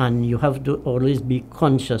 And you have to always be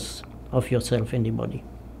conscious of yourself in the body.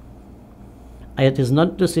 It is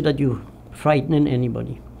not to say that you're frightening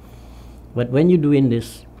anybody, but when you're doing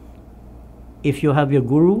this, if you have your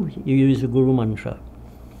guru, you use the guru mantra.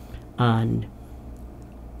 And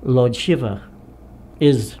Lord Shiva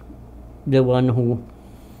is the one who,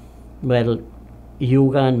 well,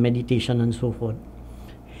 yoga and meditation and so forth,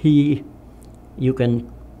 you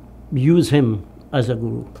can use him as a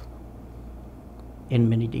guru in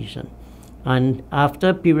meditation. And after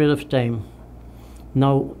a period of time,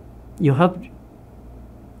 now you have,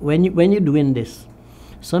 when you're doing this,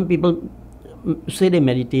 some people say they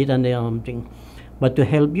meditate and they thing, but to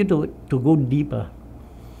help you to go deeper,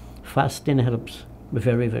 fasting helps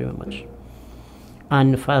very, very much.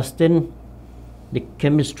 And fasting, the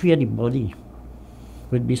chemistry of the body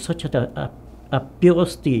will be such a pure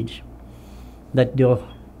stage that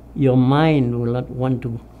your mind will not want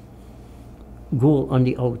to go on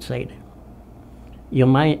the outside. Your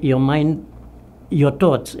mind, your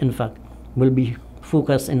thoughts, in fact, will be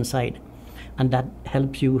focused inside, and that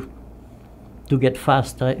helps you to get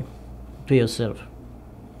faster to yourself.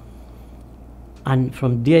 And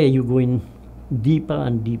from there, you go in deeper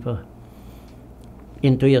and deeper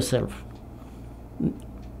into yourself.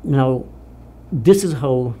 Now, this is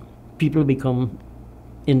how people become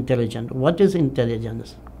intelligent. What is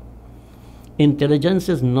intelligence? Intelligence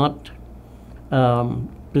is not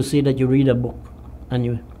to say that you read a book and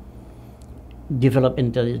you develop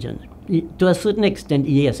intelligence. To a certain extent,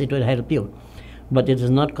 yes, it will help you, but it is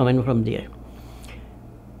not coming from there.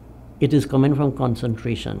 It is coming from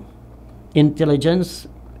concentration. Intelligence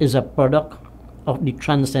is a product of the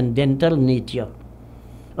transcendental nature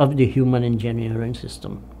of the human engineering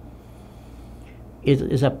system. It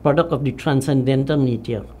is a product of the transcendental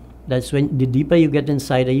nature. That's when the deeper you get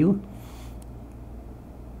inside of you,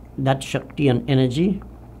 that Shakti and energy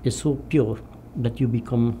is so pure that you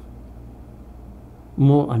become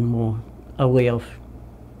more and more aware of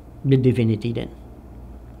the divinity then.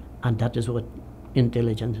 And that is what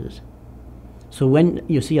intelligence is. So when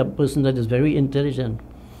you see a person that is very intelligent,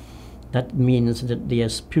 that means that they are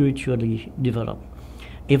spiritually developed.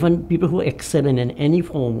 Even people who excel in any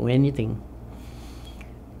form or anything,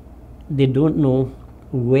 they don't know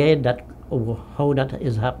where that or how that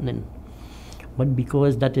is happening. But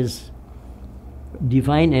because that is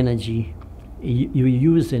divine energy you're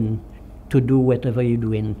using to do whatever you're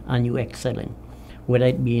doing and you excel in, whether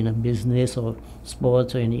it be in a business or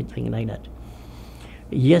sports or anything like that.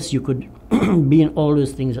 Yes, you could be in all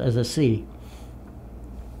those things, as I say,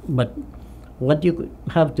 but what you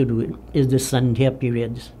have to do is the Sankhya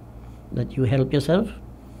periods, that you help yourself.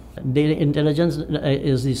 The intelligence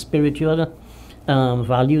is the spiritual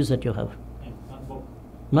values that you have. Not book.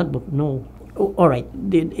 Not book, no. Oh, all right.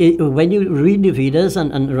 When you read the Vedas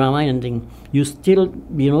and Ramayana and thing, you still,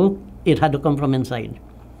 it had to come from inside.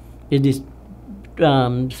 It is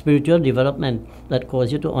spiritual development that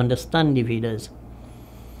caused you to understand the Vedas.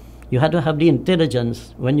 You had to have the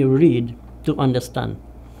intelligence when you read to understand.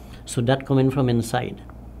 So that coming from inside.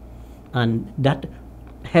 And that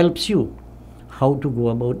helps you how to go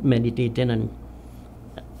about meditating and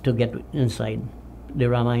to get inside the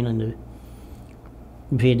Ramayana and the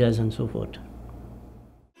Vedas and so forth.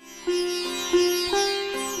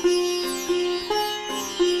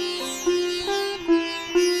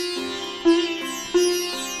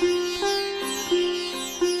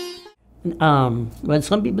 Well,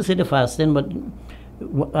 some people say the fasting, but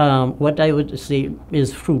what I would say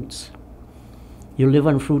is fruits. You live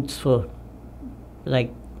on fruits for,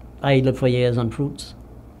 like, I lived for years on fruits,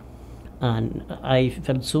 and I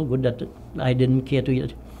felt so good that I didn't care to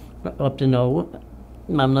eat. Up to now,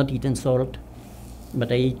 I'm not eating salt,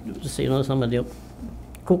 but I eat, some of the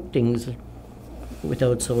cooked things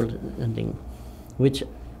without salt and things, which,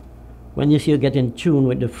 when you get in tune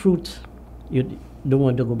with the fruits, you don't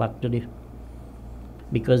want to go back to the,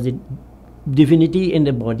 because the divinity in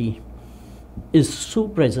the body is so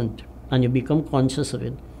present, and you become conscious of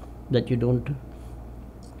it, that you don't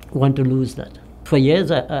want to lose that. For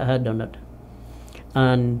years I had done that,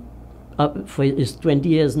 and for it's 20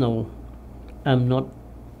 years now, I'm not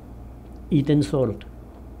eating salt,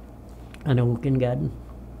 and I work in garden.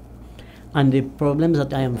 And the problems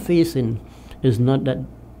that I am facing is not that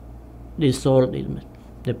the salt is,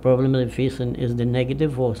 the problem that I'm facing is the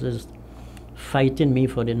negative forces fighting me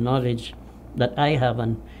for the knowledge that I have,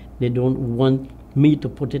 and they don't want me to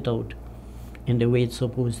put it out in the way it's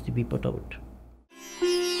supposed to be put out.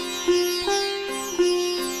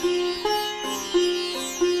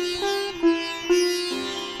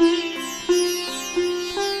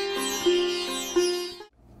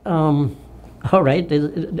 All right.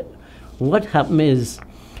 What happened is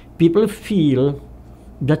people feel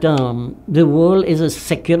that the world is a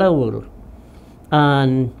secular world,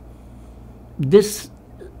 and this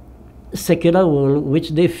secular world,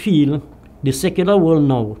 which they feel, the secular world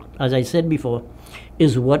now, as I said before,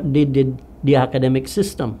 is what they did the academic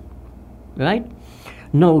system, right?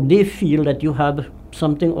 Now they feel that you have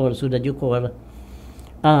something also that you call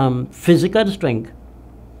physical strength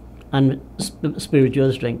and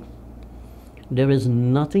spiritual strength. There is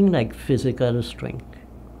nothing like physical strength.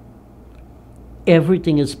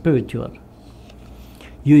 Everything is spiritual.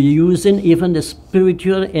 You're using even the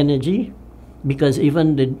spiritual energy, because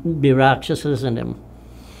even the Rakshasas and them,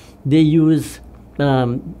 they use,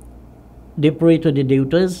 they pray to the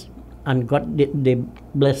devatas and got the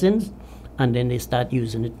blessings, and then they start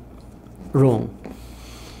using it wrong.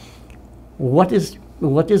 What is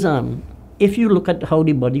if you look at how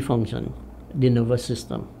the body functions, the nervous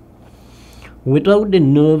system, without the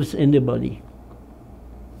nerves in the body,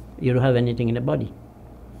 you don't have anything in the body.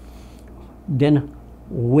 Then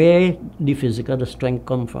where the physical strength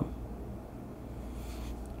come from?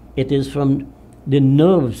 It is from the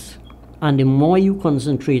nerves, and the more you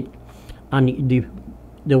concentrate, and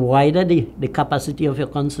the wider the capacity of your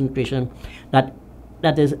concentration, that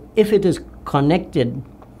is, if it is connected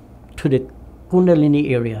to the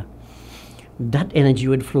Kundalini area, that energy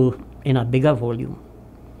would flow in a bigger volume,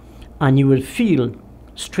 and you will feel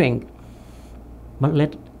strength. But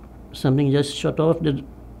let something just shut off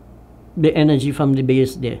the energy from the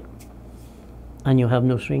base there, and you have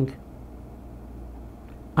no strength.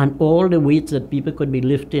 And all the weights that people could be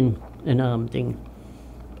lifting and thing,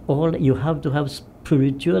 all you have to have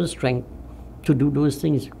spiritual strength to do those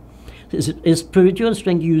things. Is spiritual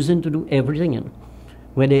strength using to do everything,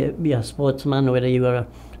 whether you be a sportsman, whether you are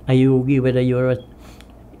a yogi, whether you are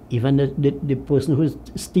even the person who is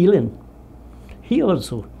stealing. He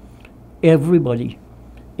also, everybody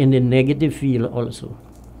in the negative field also,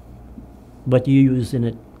 but you using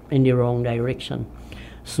it in the wrong direction.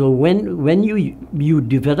 So when you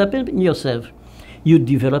develop in yourself, you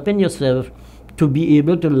develop in yourself to be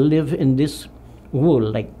able to live in this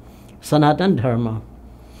world, like Sanatan Dharma.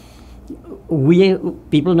 We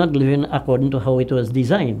people not living according to how it was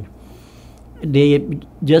designed. They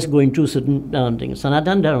just going through certain things.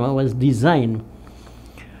 Sanatan Dharma was designed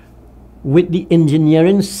with the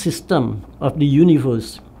engineering system of the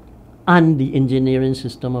universe and the engineering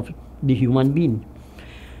system of the human being.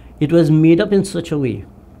 It was made up in such a way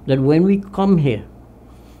that when we come here,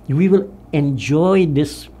 we will enjoy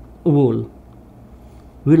this world.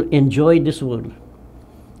 We'll enjoy this world.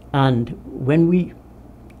 And when we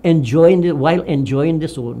while enjoying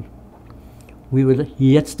this world, we will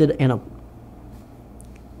yet still end up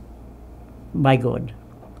by God,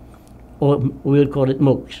 or we'll call it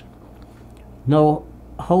moksha. Now,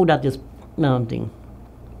 how that is thing?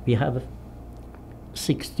 We have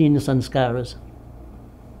 16 sanskaras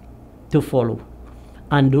to follow,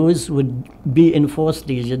 and those would be in 4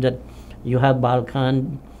 stages. That you have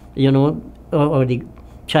Balkan, or the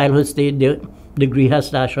childhood state, the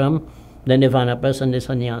Grihastha ashram, then the Vanaprastha and the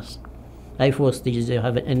sannyas. Like 4 stages you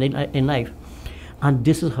have in life, and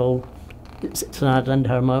this is how Sanatana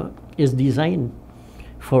Dharma is designed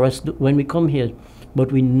for us when we come here.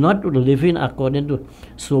 But we're not living according to.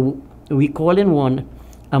 So we call in one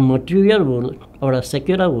a material world or a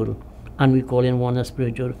secular world, and we call in one a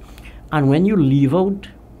spiritual. And when you leave out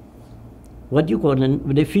what you call in,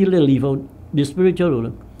 they feel they leave out the spiritual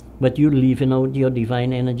world, but you're leaving out your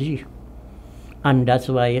divine energy. And that's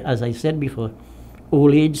why, as I said before,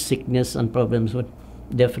 old age, sickness, and problems would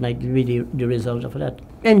definitely be the result of that.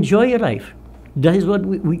 Enjoy your life. That is what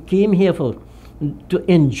we came here for,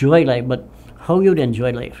 to enjoy life. But how you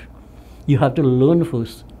enjoy life? You have to learn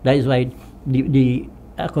first. That is why,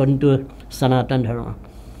 according to Sanatana Dharma,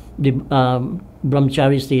 the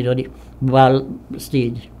brahmachari stage or the Bal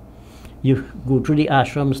stage, you go through the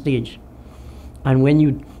ashram stage. And when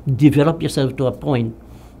you develop yourself to a point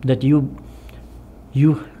that you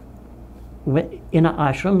in an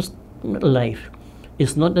ashram life,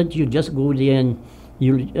 it's not that you just go there and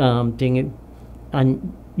you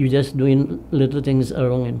and you just doing little things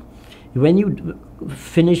around it. When you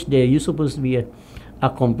finish there, you're supposed to be a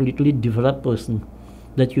completely developed person,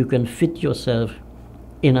 that you can fit yourself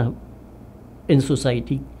in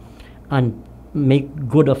society and make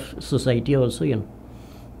good of society also.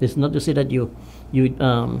 It's not to say that you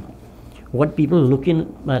what people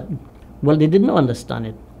looking at, well, they didn't understand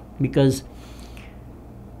it, because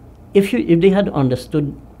if they had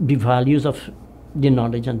understood the values of the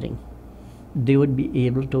knowledge and thing, they would be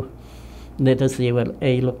able to let us say, well,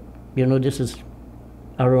 hey, look, this is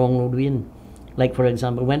a wrong road we're in. Like, for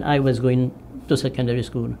example, when I was going to secondary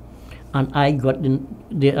school, and I got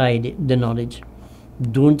the idea, the knowledge,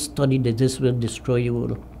 don't study that this will destroy you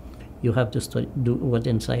all. You have to study, do what's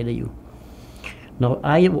inside of you. Now,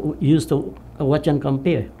 I used to watch and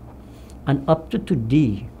compare, and up to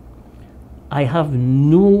today, I have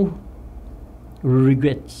no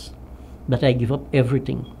regrets that I give up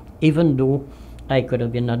everything, even though I could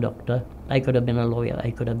have been a doctor, I could have been a lawyer, I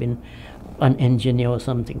could have been an engineer or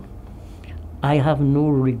something. I have no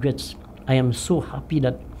regrets. I am so happy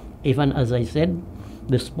that, even as I said,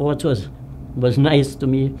 the sport was nice to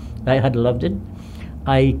me. I had loved it.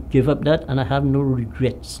 I give up that, and I have no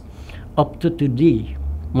regrets. Up to today,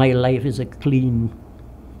 my life is a clean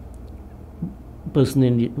person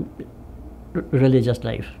in the religious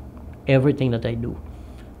life. Everything that I do,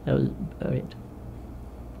 that was right.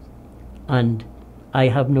 And I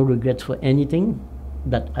have no regrets for anything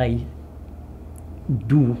that I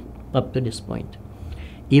do up to this point.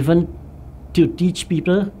 Even to teach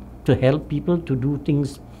people, to help people, to do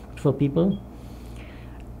things for people,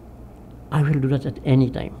 I will do that at any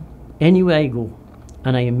time. Anywhere I go,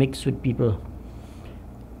 and I mix with people,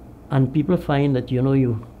 and people find that, you know,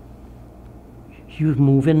 you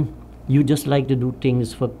move in, you just like to do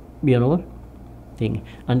things for, you know, thing,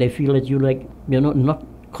 and they feel that you like, you know, not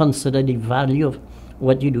consider the value of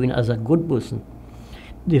what you're doing as a good person.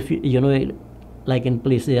 If you know, like in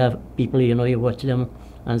places they have people, you know, you watch them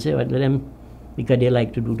and say, well, let them, because they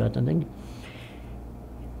like to do that and thing.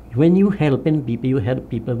 When you helping people, you help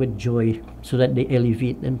people with joy so that they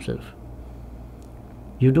elevate themselves.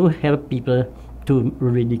 You don't help people to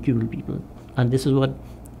ridicule people, and this is what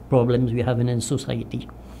problems we have in society.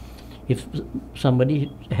 If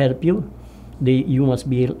somebody help you, you must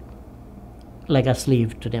be like a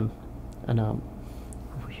slave to them, and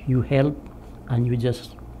you help, and you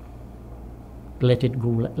just let it go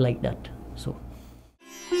like that. So.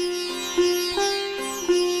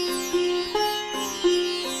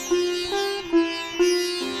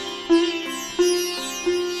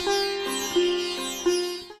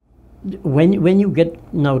 When you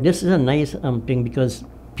get, now this is a nice thing, because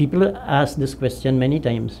people ask this question many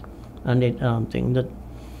times, and they think that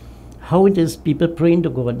how it is people praying to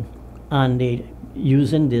God and they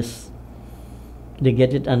using this, they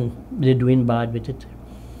get it and they're doing bad with it,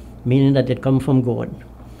 meaning that it come from God.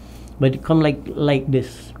 But it come like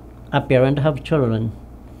this: a parent have children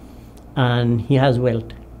and he has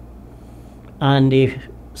wealth, and they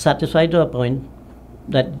satisfied to a point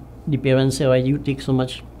that the parents say, well, you take so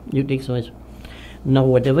much, you take so much. Now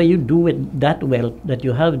whatever you do with that wealth that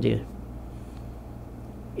you have there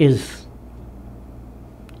is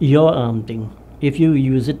your thing. If you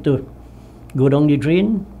use it to go down the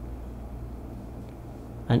drain,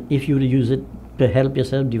 and if you use it to help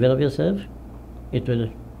yourself, develop yourself, it will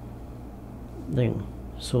thing.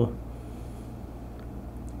 So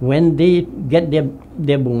when they get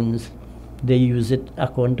their bones, they use it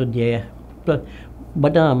according to their, but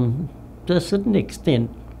to a certain extent,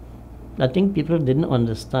 I think people didn't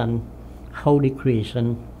understand how the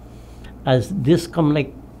creation, as this come,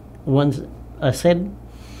 like once I said,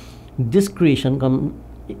 this creation come,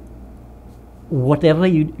 whatever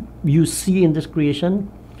you see in this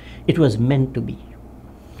creation, it was meant to be.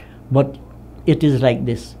 But it is like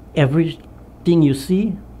this: everything you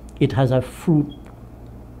see, it has a fruit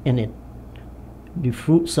in it. The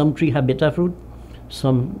fruit, some tree have bitter fruit,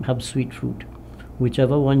 some have sweet fruit.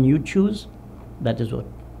 Whichever one you choose, that is what.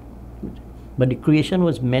 But the creation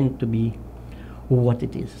was meant to be what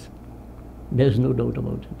it is. There's no doubt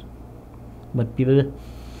about it. But people,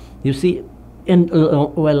 you see, and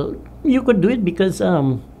well, you could do it because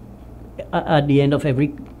at the end of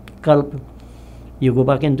every cult, you go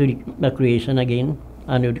back into the creation again,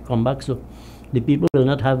 and you come back. So the people will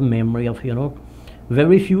not have memory of, you know,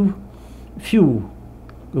 very few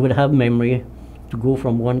would have memory to go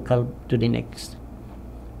from one cult to the next.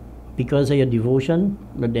 Because of your devotion,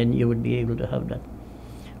 but then you would be able to have that.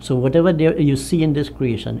 So whatever there you see in this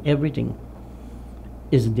creation, everything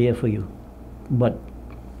is there for you. But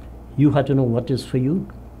you have to know what is for you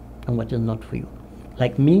and what is not for you.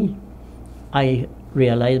 Like me, I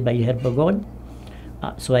realized by the help of God,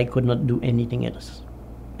 so I could not do anything else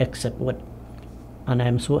except what. And I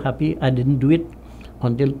am so happy I didn't do it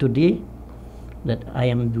until today, that I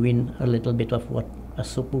am doing a little bit of what I'm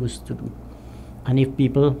supposed to do. And if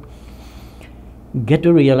people get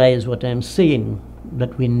to realize what I'm saying,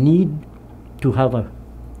 that we need to have a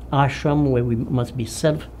ashram where we must be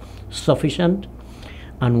self-sufficient,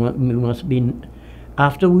 and we must be,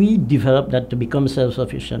 after we develop that to become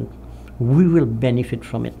self-sufficient, we will benefit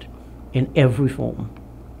from it in every form,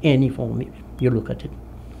 any form you look at it.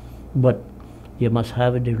 But you must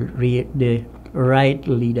have the right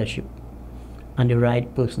leadership and the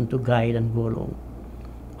right person to guide and go along.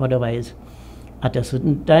 Otherwise, at a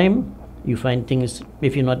certain time, you find things,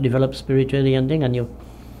 if you're not developed spiritually and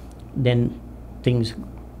then things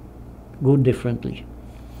go differently.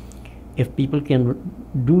 If people can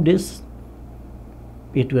do this,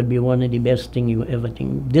 it will be one of the best things you ever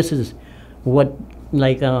think. This is what,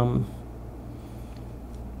 like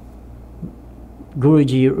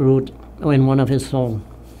Guruji wrote in one of his songs.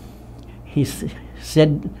 He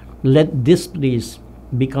said, let this place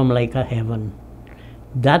become like a heaven.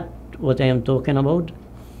 That, what I am talking about,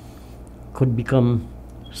 could become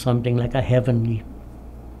something like a heavenly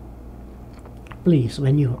place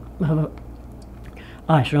when you have a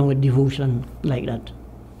ashram with devotion like that.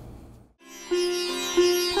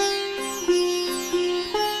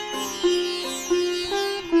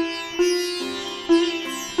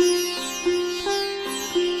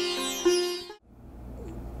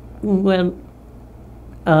 Well,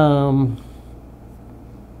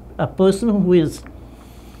 a person who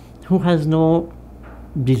has no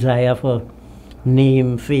desire for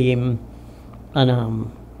name, fame,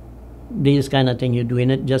 and these kind of thing, you're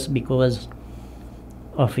doing it just because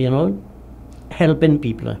of, helping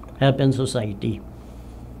people, helping society,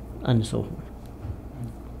 and so forth.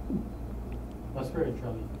 But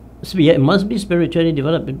spiritually? So, yeah, it must be spiritually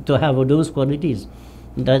developed to have those qualities.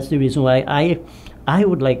 That's the reason why I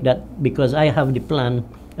would like that, because I have the plan,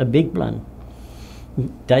 a big plan.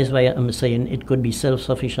 That's why I'm saying it could be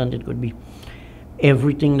self-sufficient, it could be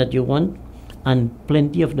everything that you want, and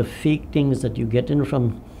plenty of the fake things that you get in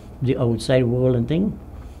from the outside world and thing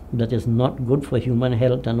that is not good for human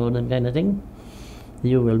health and all that kind of thing.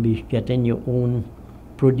 You will be getting your own,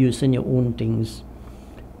 producing your own things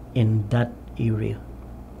in that area.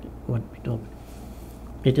 What we talk.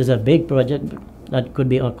 It is a big project that could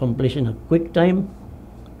be accomplished in a quick time,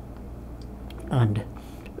 and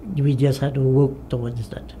we just had to work towards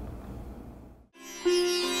that.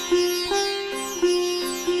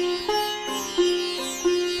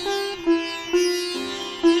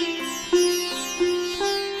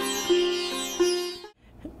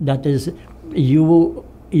 That is, you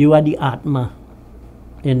are the Atma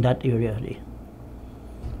in that area,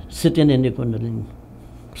 sitting in the Kundalini.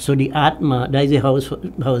 So the Atma, that is the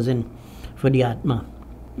housing for the Atma.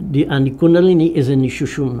 And the Kundalini is in the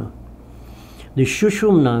Shushumna. The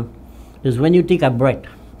Shushumna is when you take a breath,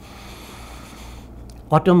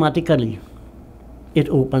 automatically it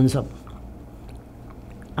opens up.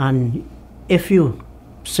 And if you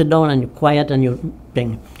sit down and you're quiet and you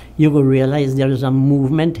think, you will realize there is a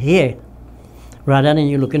movement here, rather than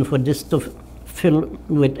you looking for this to fill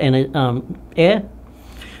with air.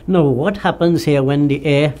 No, what happens here when the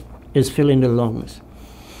air is filling the lungs?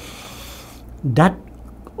 That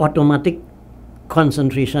automatic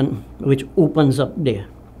concentration which opens up there,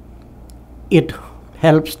 it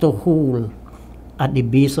helps to hold at the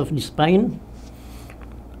base of the spine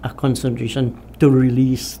a concentration to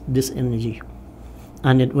release this energy.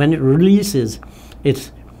 And when it releases,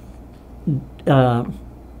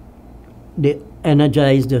 they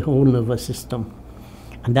energize the whole nervous system.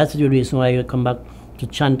 And that's the reason why you come back to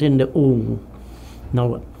chanting the Om.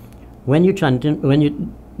 Now, when you chanting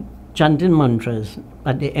mantras,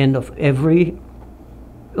 at the end of every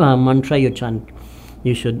mantra you chant,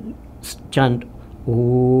 you should chant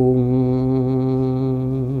Om.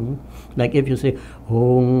 Like if you say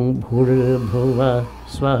Om Bhurabhuva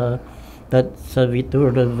Swaha Tat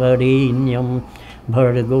Saviturvarenyam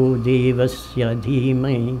Bhargo Devasya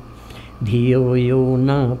Dhimai Dhiyo Yo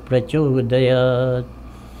Na Prachodayat.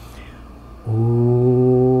 Om.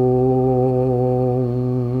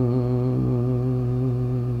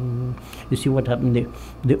 You see what happened there?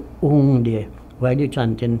 The Om there, while you're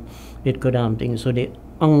chanting, it could harm things. So the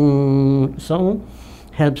song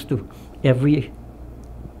helps to every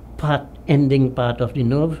ending part of the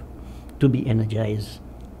nerve to be energized,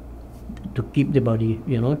 to keep the body,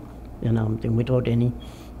 without any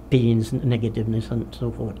pains, negativeness, and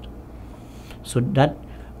so forth. So that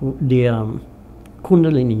the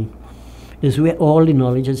Kundalini is where all the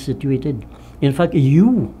knowledge is situated. In fact,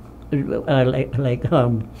 you are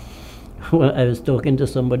well, I was talking to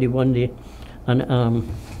somebody one day, and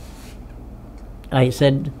I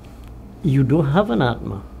said, you don't have an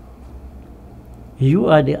Atma. You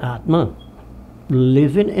are the Atma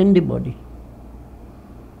living in the body.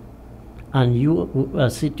 And you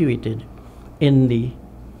are situated in the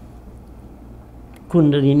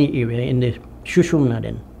Kundalini area, in the Shushumna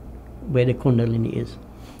then, where the Kundalini is.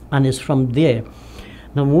 And it's from there.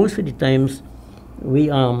 Now most of the times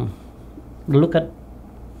we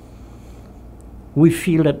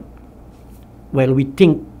feel that well, we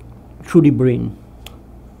think through the brain.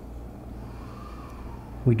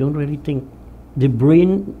 We don't really think. The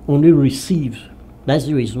brain only receives. That's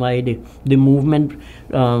the reason why the movement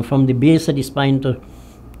from the base of the spine to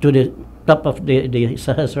the top of the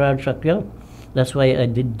Sahasrara chakra, that's why I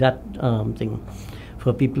did that thing,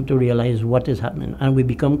 for people to realize what is happening. And we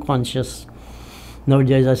become conscious. Now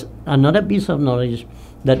there's another piece of knowledge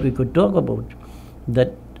that we could talk about,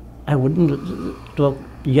 that I wouldn't talk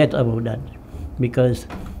yet about that, because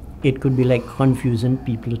it could be like confusing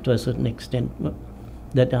people to a certain extent.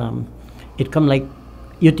 That it come like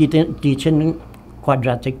you're teaching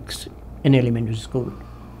quadratics in elementary school.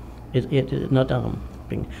 It is not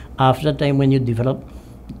thing. After time, when you develop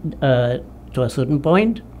to a certain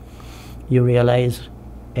point, you realize,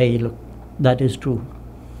 hey, look, that is true.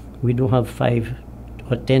 We don't have 5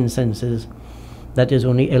 or 10 senses. That is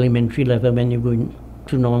only elementary level. When you go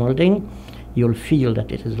into normal thing, you'll feel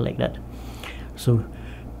that it is like that. So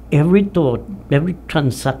every thought, every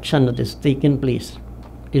transaction that is taking place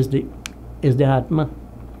is the Atma.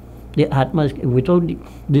 The Atma is, without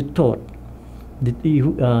the thought,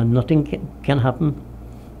 nothing can happen.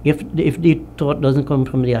 If the thought doesn't come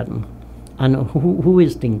from the Atma, and who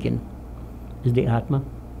is thinking? Is the Atma.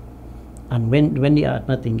 And when the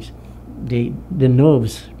Atma thinks, the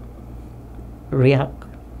nerves react,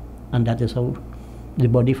 and that is how the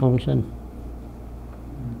body functions.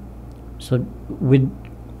 So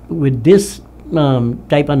with this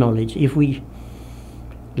type of knowledge, if we,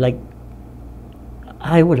 like,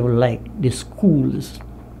 I would have liked the schools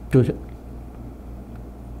to,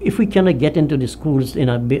 if we cannot get into the schools in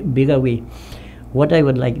a bigger way, what I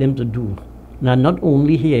would like them to do, now not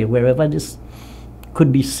only here, wherever this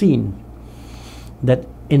could be seen, that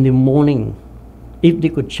in the morning, if they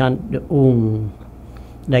could chant the Om,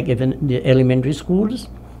 like if in the elementary schools,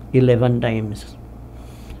 11 times.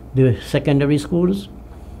 The secondary schools,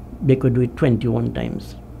 they could do it 21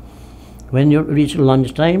 times. When you reach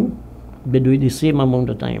lunchtime, they do it the same amount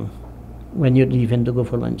of time when you're leaving to go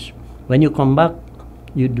for lunch. When you come back,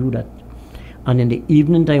 you do that. And in the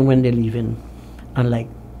evening time when they're leaving, and like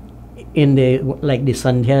in the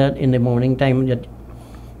Sankhya in the morning time, that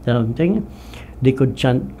thing, they could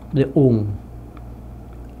chant the Om.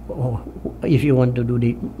 Or if you want to do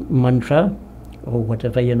the mantra or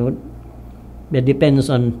whatever, it depends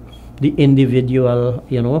on the individual,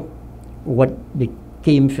 what they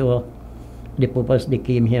came for, the purpose they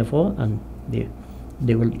came here for, and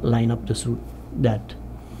they will line up to suit that.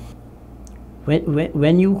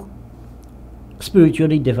 When you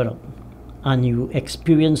spiritually develop and you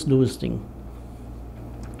experience those things,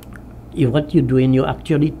 what you're doing, you're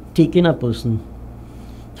actually taking a person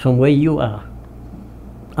from where you are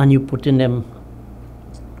and you're putting them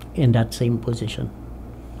in that same position.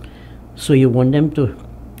 So you want them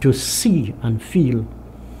to see and feel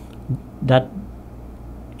that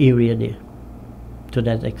area there to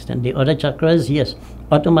that extent. The other chakras, yes,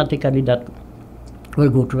 automatically that will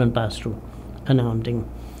go through and pass through thing.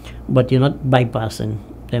 But you're not bypassing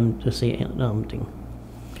them to say thing.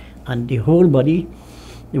 And the whole body,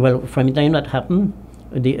 well, from the time that happens,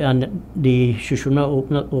 the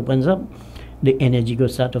Sushumna opens up, the energy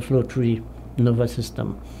goes start to flow through the nervous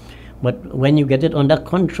system. But when you get it under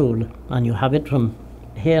control and you have it from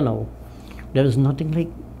here now, there is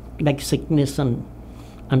nothing like sickness and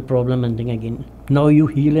problem and thing again. Now you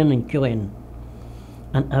healing and curing.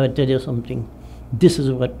 And I will tell you something. This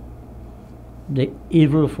is what the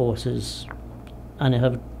evil forces, and I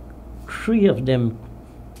have 3 of them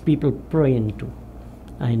people praying to.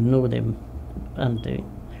 I know them,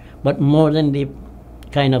 but more than the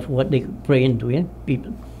kind of what they praying to,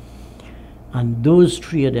 people. And those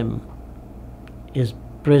 3 of them is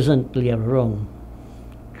presently around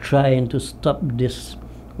trying to stop this,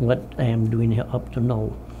 what I am doing here up to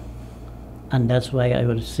now. And that's why I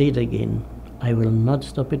will say it again. I will not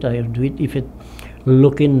stop it. I will do it if it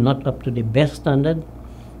looking not up to the best standard,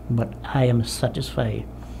 but I am satisfied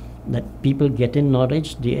that people getting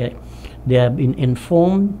knowledge, they have been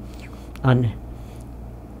informed, and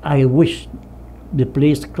I wish the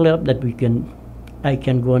place clear up that I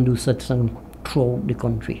can go and do satsang throughout the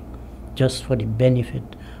country, just for the benefit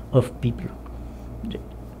of people.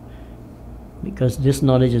 Because this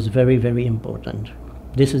knowledge is very, very important.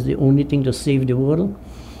 This is the only thing to save the world.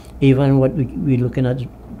 Even what we're looking at,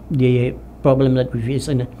 the problem that we face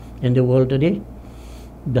in the world today,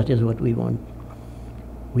 that is what we want.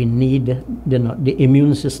 We need the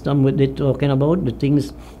immune system, what they're talking about, the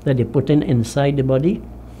things that they put inside the body.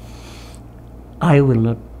 I will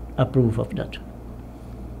not approve of that.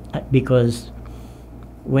 Because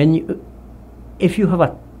if you have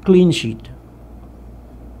a clean sheet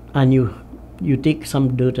and you you take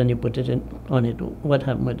some dirt and you put it on it. What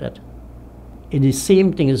happened with that? It is the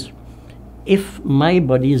same thing as if my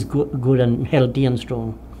body is good and healthy and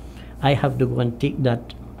strong, I have to go and take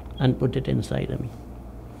that and put it inside of me,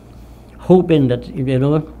 hoping that,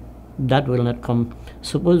 that will not come.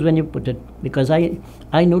 Suppose when you put it, because I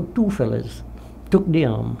know two fellas took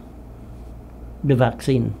the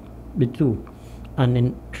vaccine, the two, and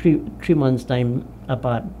in three months' time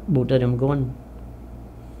apart, both of them gone.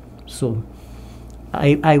 So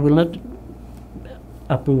I will not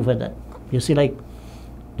approve of that. You see, like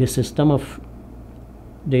the system of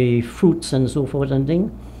the fruits and so forth and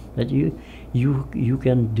things, that you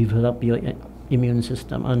can develop your immune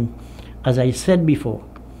system. And as I said before,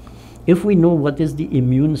 if we know what is the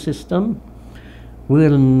immune system,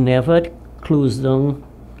 we'll never close down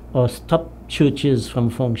or stop churches from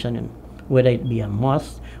functioning, whether it be a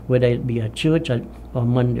mosque, whether it be a church or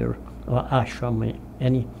mandir or ashram,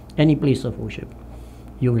 any place of worship.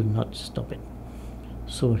 You will not stop it.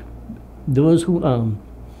 So those who are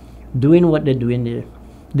doing what they're doing,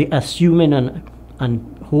 they're assuming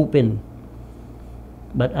and hoping.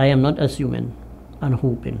 But I am not assuming and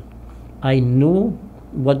hoping. I know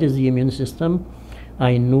what is the immune system.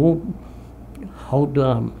 I know how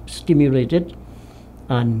to stimulate it.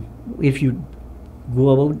 And if you go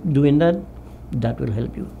about doing that, that will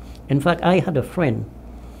help you. In fact, I had a friend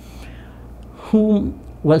who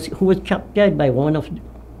was captured by one of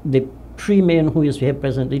the three men who is here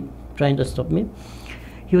presently trying to stop me.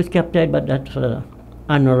 He was captured by that fella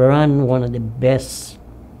and ran one of the best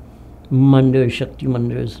mandirs, Shakti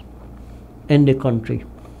mandirs in the country.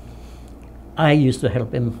 I used to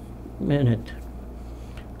help him in it.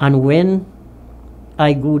 And when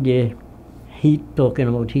I go there, he talking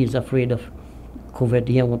about he's afraid of COVID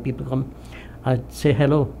here when people come. I say,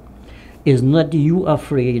 hello, is not you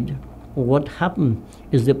afraid? What happened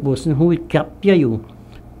is the person who will capture you,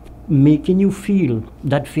 making you feel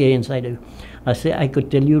that fear inside of you. I say, I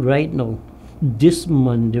could tell you right now, this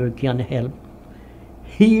mandir can help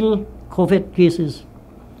heal COVID cases.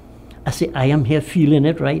 I say, I am here feeling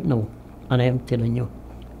it right now, and I am telling you,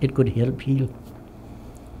 it could help heal.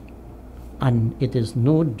 And it is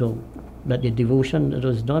no doubt that the devotion that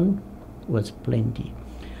was done was plenty.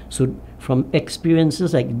 So from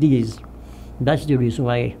experiences like these, that's the reason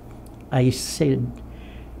why I said,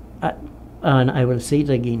 and I will say it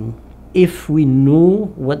again, if we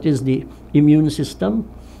know what is the immune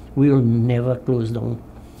system, we will never close down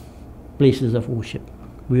places of worship.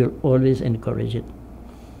 We will always encourage it.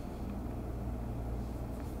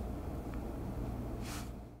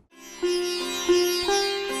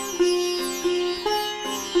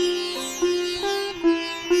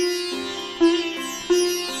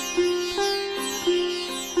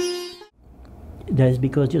 That is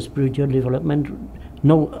because your spiritual development.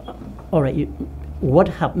 No, all right. What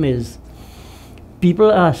happened is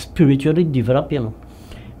people are spiritually developed.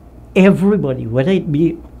 Everybody, whether it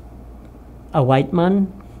be a white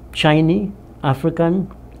man, Chinese,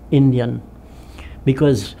 African, Indian,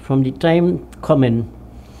 because from the time coming,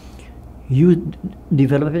 you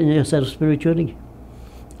develop yourself spiritually,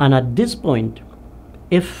 and at this point,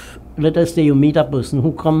 if let us say you meet a person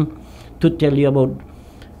who come to tell you about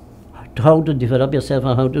how to develop yourself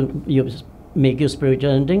and how to make you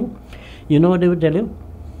spiritual and thing, you know what they would tell you?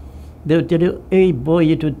 They would tell you, hey boy,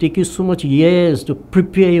 it would take you so much years to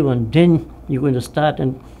prepare you, and then you're going to start,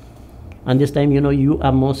 and this time, you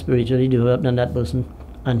are more spiritually developed than that person,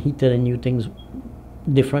 and he telling you things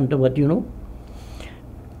different to what you know.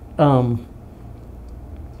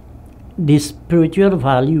 The spiritual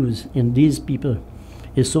values in these people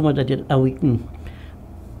is so much that it awakens.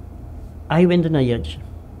 I went in a church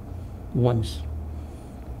once,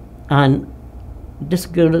 and this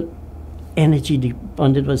girl, energy, the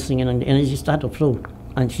pundit was singing, and the energy started to flow,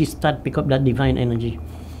 and she started pick up that divine energy,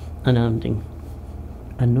 and I'm thinking,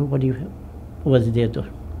 and nobody was there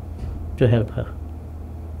to help her,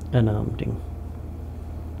 and I'm thinking,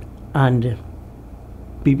 and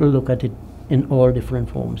people look at it in all different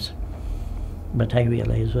forms, but I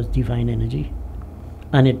realized it was divine energy,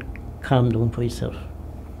 and it calmed down for itself.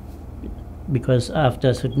 Because after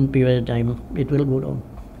a certain period of time, it will go down.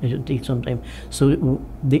 It will take some time. So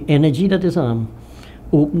the energy that is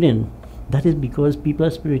opening, that is because people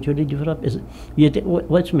are spiritually developed. Yet,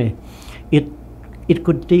 watch me, it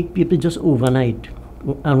could take people just overnight.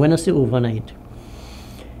 And when I say overnight,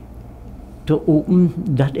 to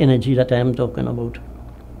open that energy that I am talking about,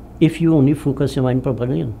 if you only focus your mind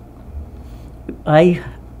properly. I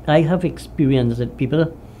have experienced that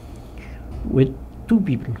people, with two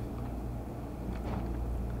people,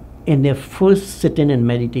 in their first sitting in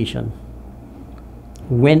meditation,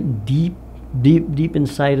 went deep deep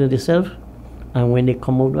inside of themselves, and when they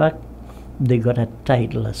come out back, they got a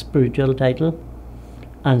title, a spiritual title,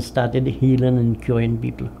 and started healing and curing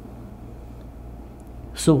people.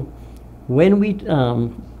 So when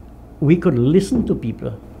we could listen to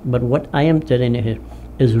people, but what I am telling you here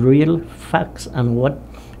is real facts and what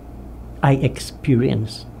I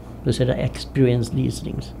experience. They said I experience these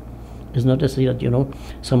things. It's not to say that,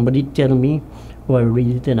 somebody tell me or I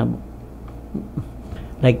read it in a book.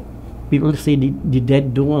 Like people say the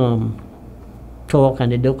dead don't talk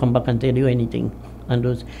and they don't come back and tell you anything. And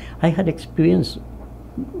those, I had experience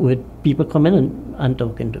with people coming and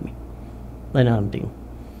talking to me and thing.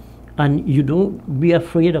 And you don't be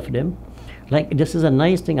afraid of them. Like, this is a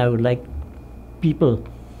nice thing. I would like people,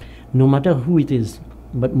 no matter who it is,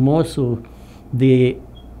 but more so the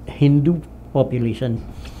Hindu population,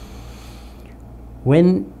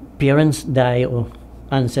 when parents die or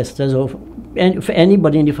ancestors or for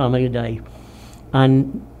anybody in the family die,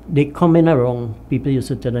 and they come in around, people used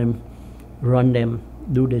to tell them, run them,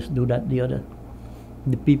 do this, do that, the other.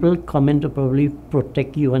 The people come in to probably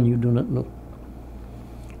protect you and you do not know.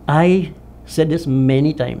 I said this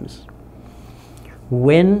many times.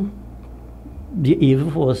 When the evil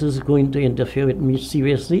forces are going to interfere with me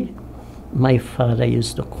seriously, my father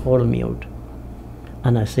used to call me out.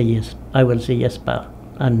 And I say yes. I will say, yes, Pa.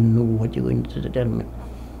 I know what you're going to tell me.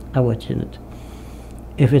 I'm watching it.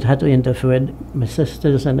 If it had to interfere with my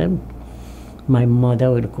sisters and them, my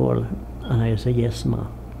mother would call. And I say, yes, Ma.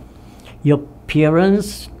 Your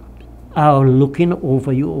parents are looking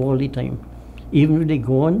over you all the time. Even if they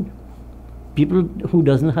go on, people who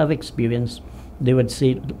doesn't have experience, they would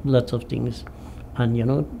say lots of things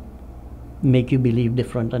and, make you believe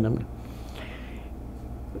different. And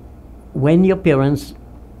when your parents,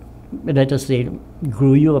 let us say,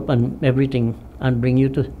 grew you up and everything and bring you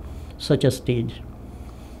to such a stage,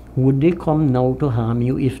 would they come now to harm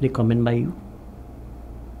you if they come in by you?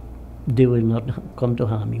 They will not come to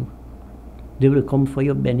harm you. They will come for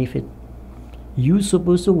your benefit. You're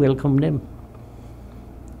supposed to welcome them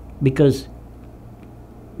because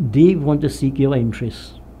they want to seek your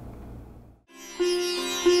interests.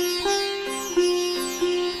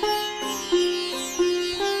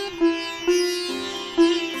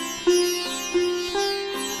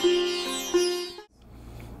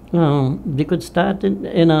 They could start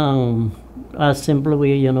in a simple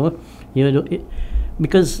way,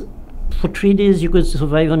 because for 3 days you could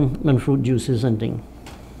survive on fruit juices and things.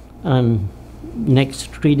 And next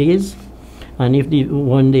 3 days, and if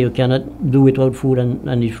one day you cannot do without food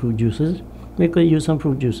and eat fruit juices, we could use some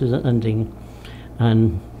fruit juices and things.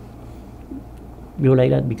 And go like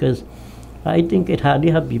that, because I think it hardly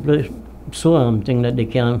have people so think that they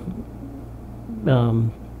can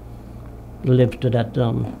live to that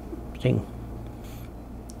thing.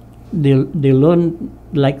 They learn,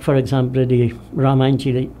 like for example, the Ramayana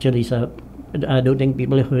Chalisa. I don't think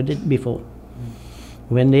people have heard it before.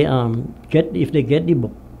 When they if they get the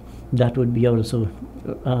book, that would be also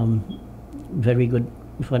very good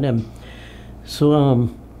for them. So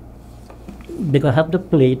they could have the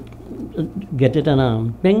plate, get it in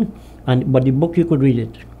a thing, but the book you could read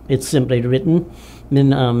it. It's simply written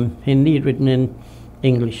in Hindi, written in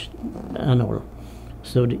English and all.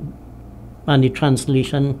 So and the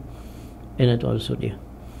translation in it also there.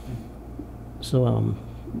 So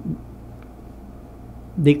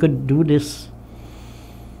they could do this.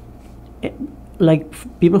 Like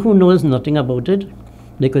people who knows nothing about it,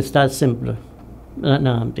 they could start simpler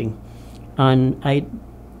thing. And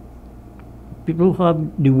people who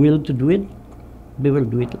have the will to do it, they will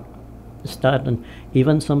do it. Start. And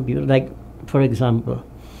even some people, like for example,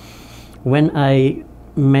 when I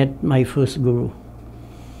met my first guru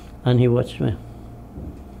and he watched me,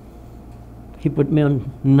 he put me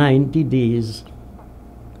on 90 days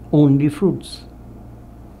only fruits,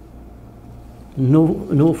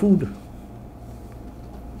 no food.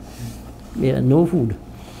 Yeah, no food.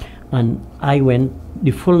 And I went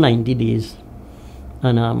the full 90 days.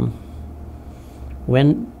 And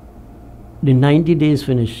when the 90 days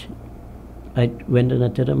finished, I went and I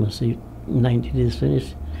told him, I said, 90 days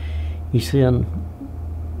finished. He said,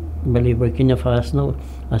 well, you're breaking your fast now.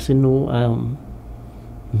 I said, no,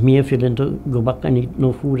 me feeling to go back and eat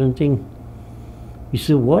no food and thing. He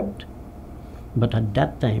said, what? But at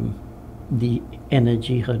that time, the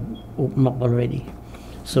energy had opened up already.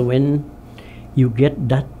 So when you get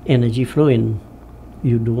that energy flowing,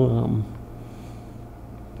 you do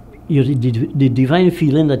the divine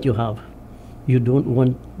feeling that you have, you don't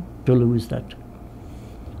want to lose that.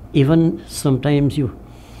 Even sometimes you're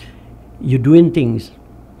doing things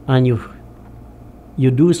and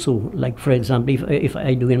you do so, like for example, if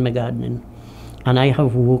I do in my gardening, and I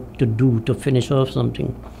have work to do to finish off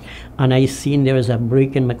something, and I seen there is a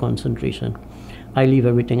break in my concentration, I leave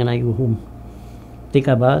everything and I go home, take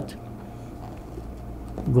a bath,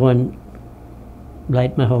 go and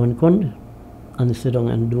light my Hawankund, and sit down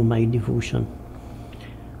and do my devotion.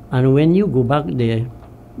 And when you go back there,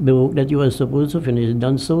 the work that you were supposed to finish is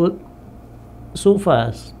done so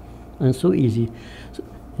fast and so easy. So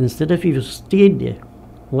instead of if you stayed there,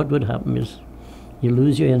 what would happen is you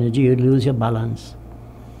lose your energy, you lose your balance,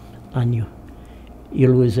 and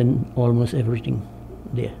you're losing almost everything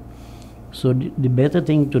there. So the better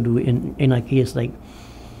thing to do in a case like,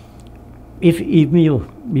 if even you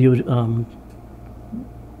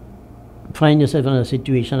find yourself in a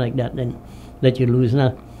situation like that, then that you lose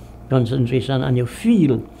that concentration and you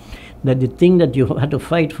feel that the thing that you had to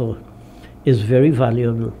fight for is very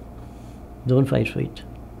valuable, don't fight for it.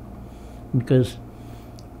 Because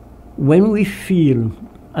when we feel,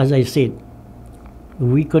 as I said,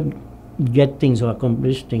 we could get things or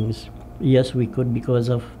accomplish things, yes we could, because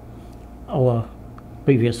of our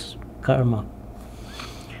previous karma.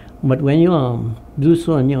 But when you do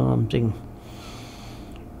so on your thing,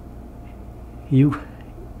 you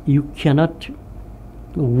cannot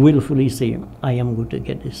willfully say, I am going to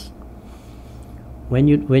get this. When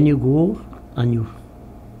you go and you,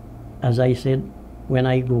 as I said, when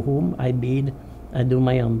I go home, I bathe, I do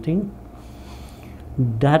my own thing.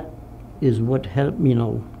 That is what helped me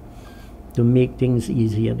now to make things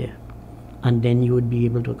easier there. And then you would be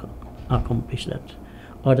able to accomplish that.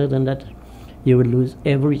 Other than that, you would lose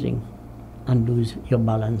everything and lose your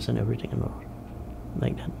balance and everything and all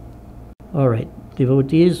like that. All right,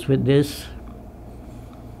 devotees, with this,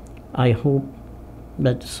 I hope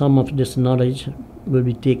that some of this knowledge will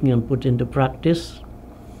be taken and put into practice.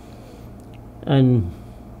 And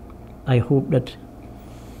I hope that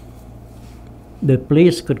the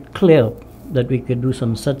place could clear up, that we could do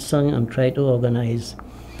some satsang and try to organize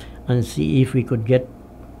and see if we could get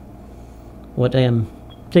what I am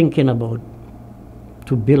thinking about,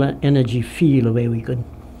 to build an energy field where we could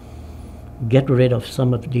get rid of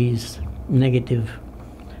some of these negative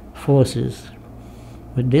forces.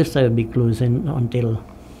 With this, I will be closing until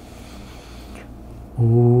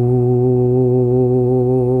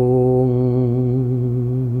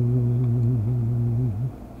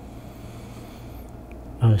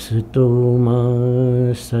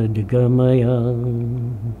Asatoma Sadgamaya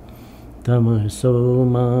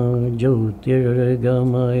Tamasoma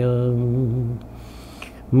Jyotirgamaya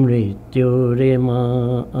Mrityurema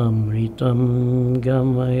Amritam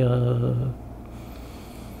Gamaya.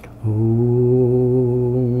 Om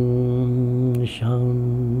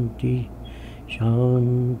Shanti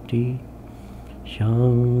Shanti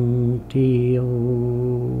Shanti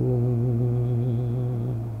Om.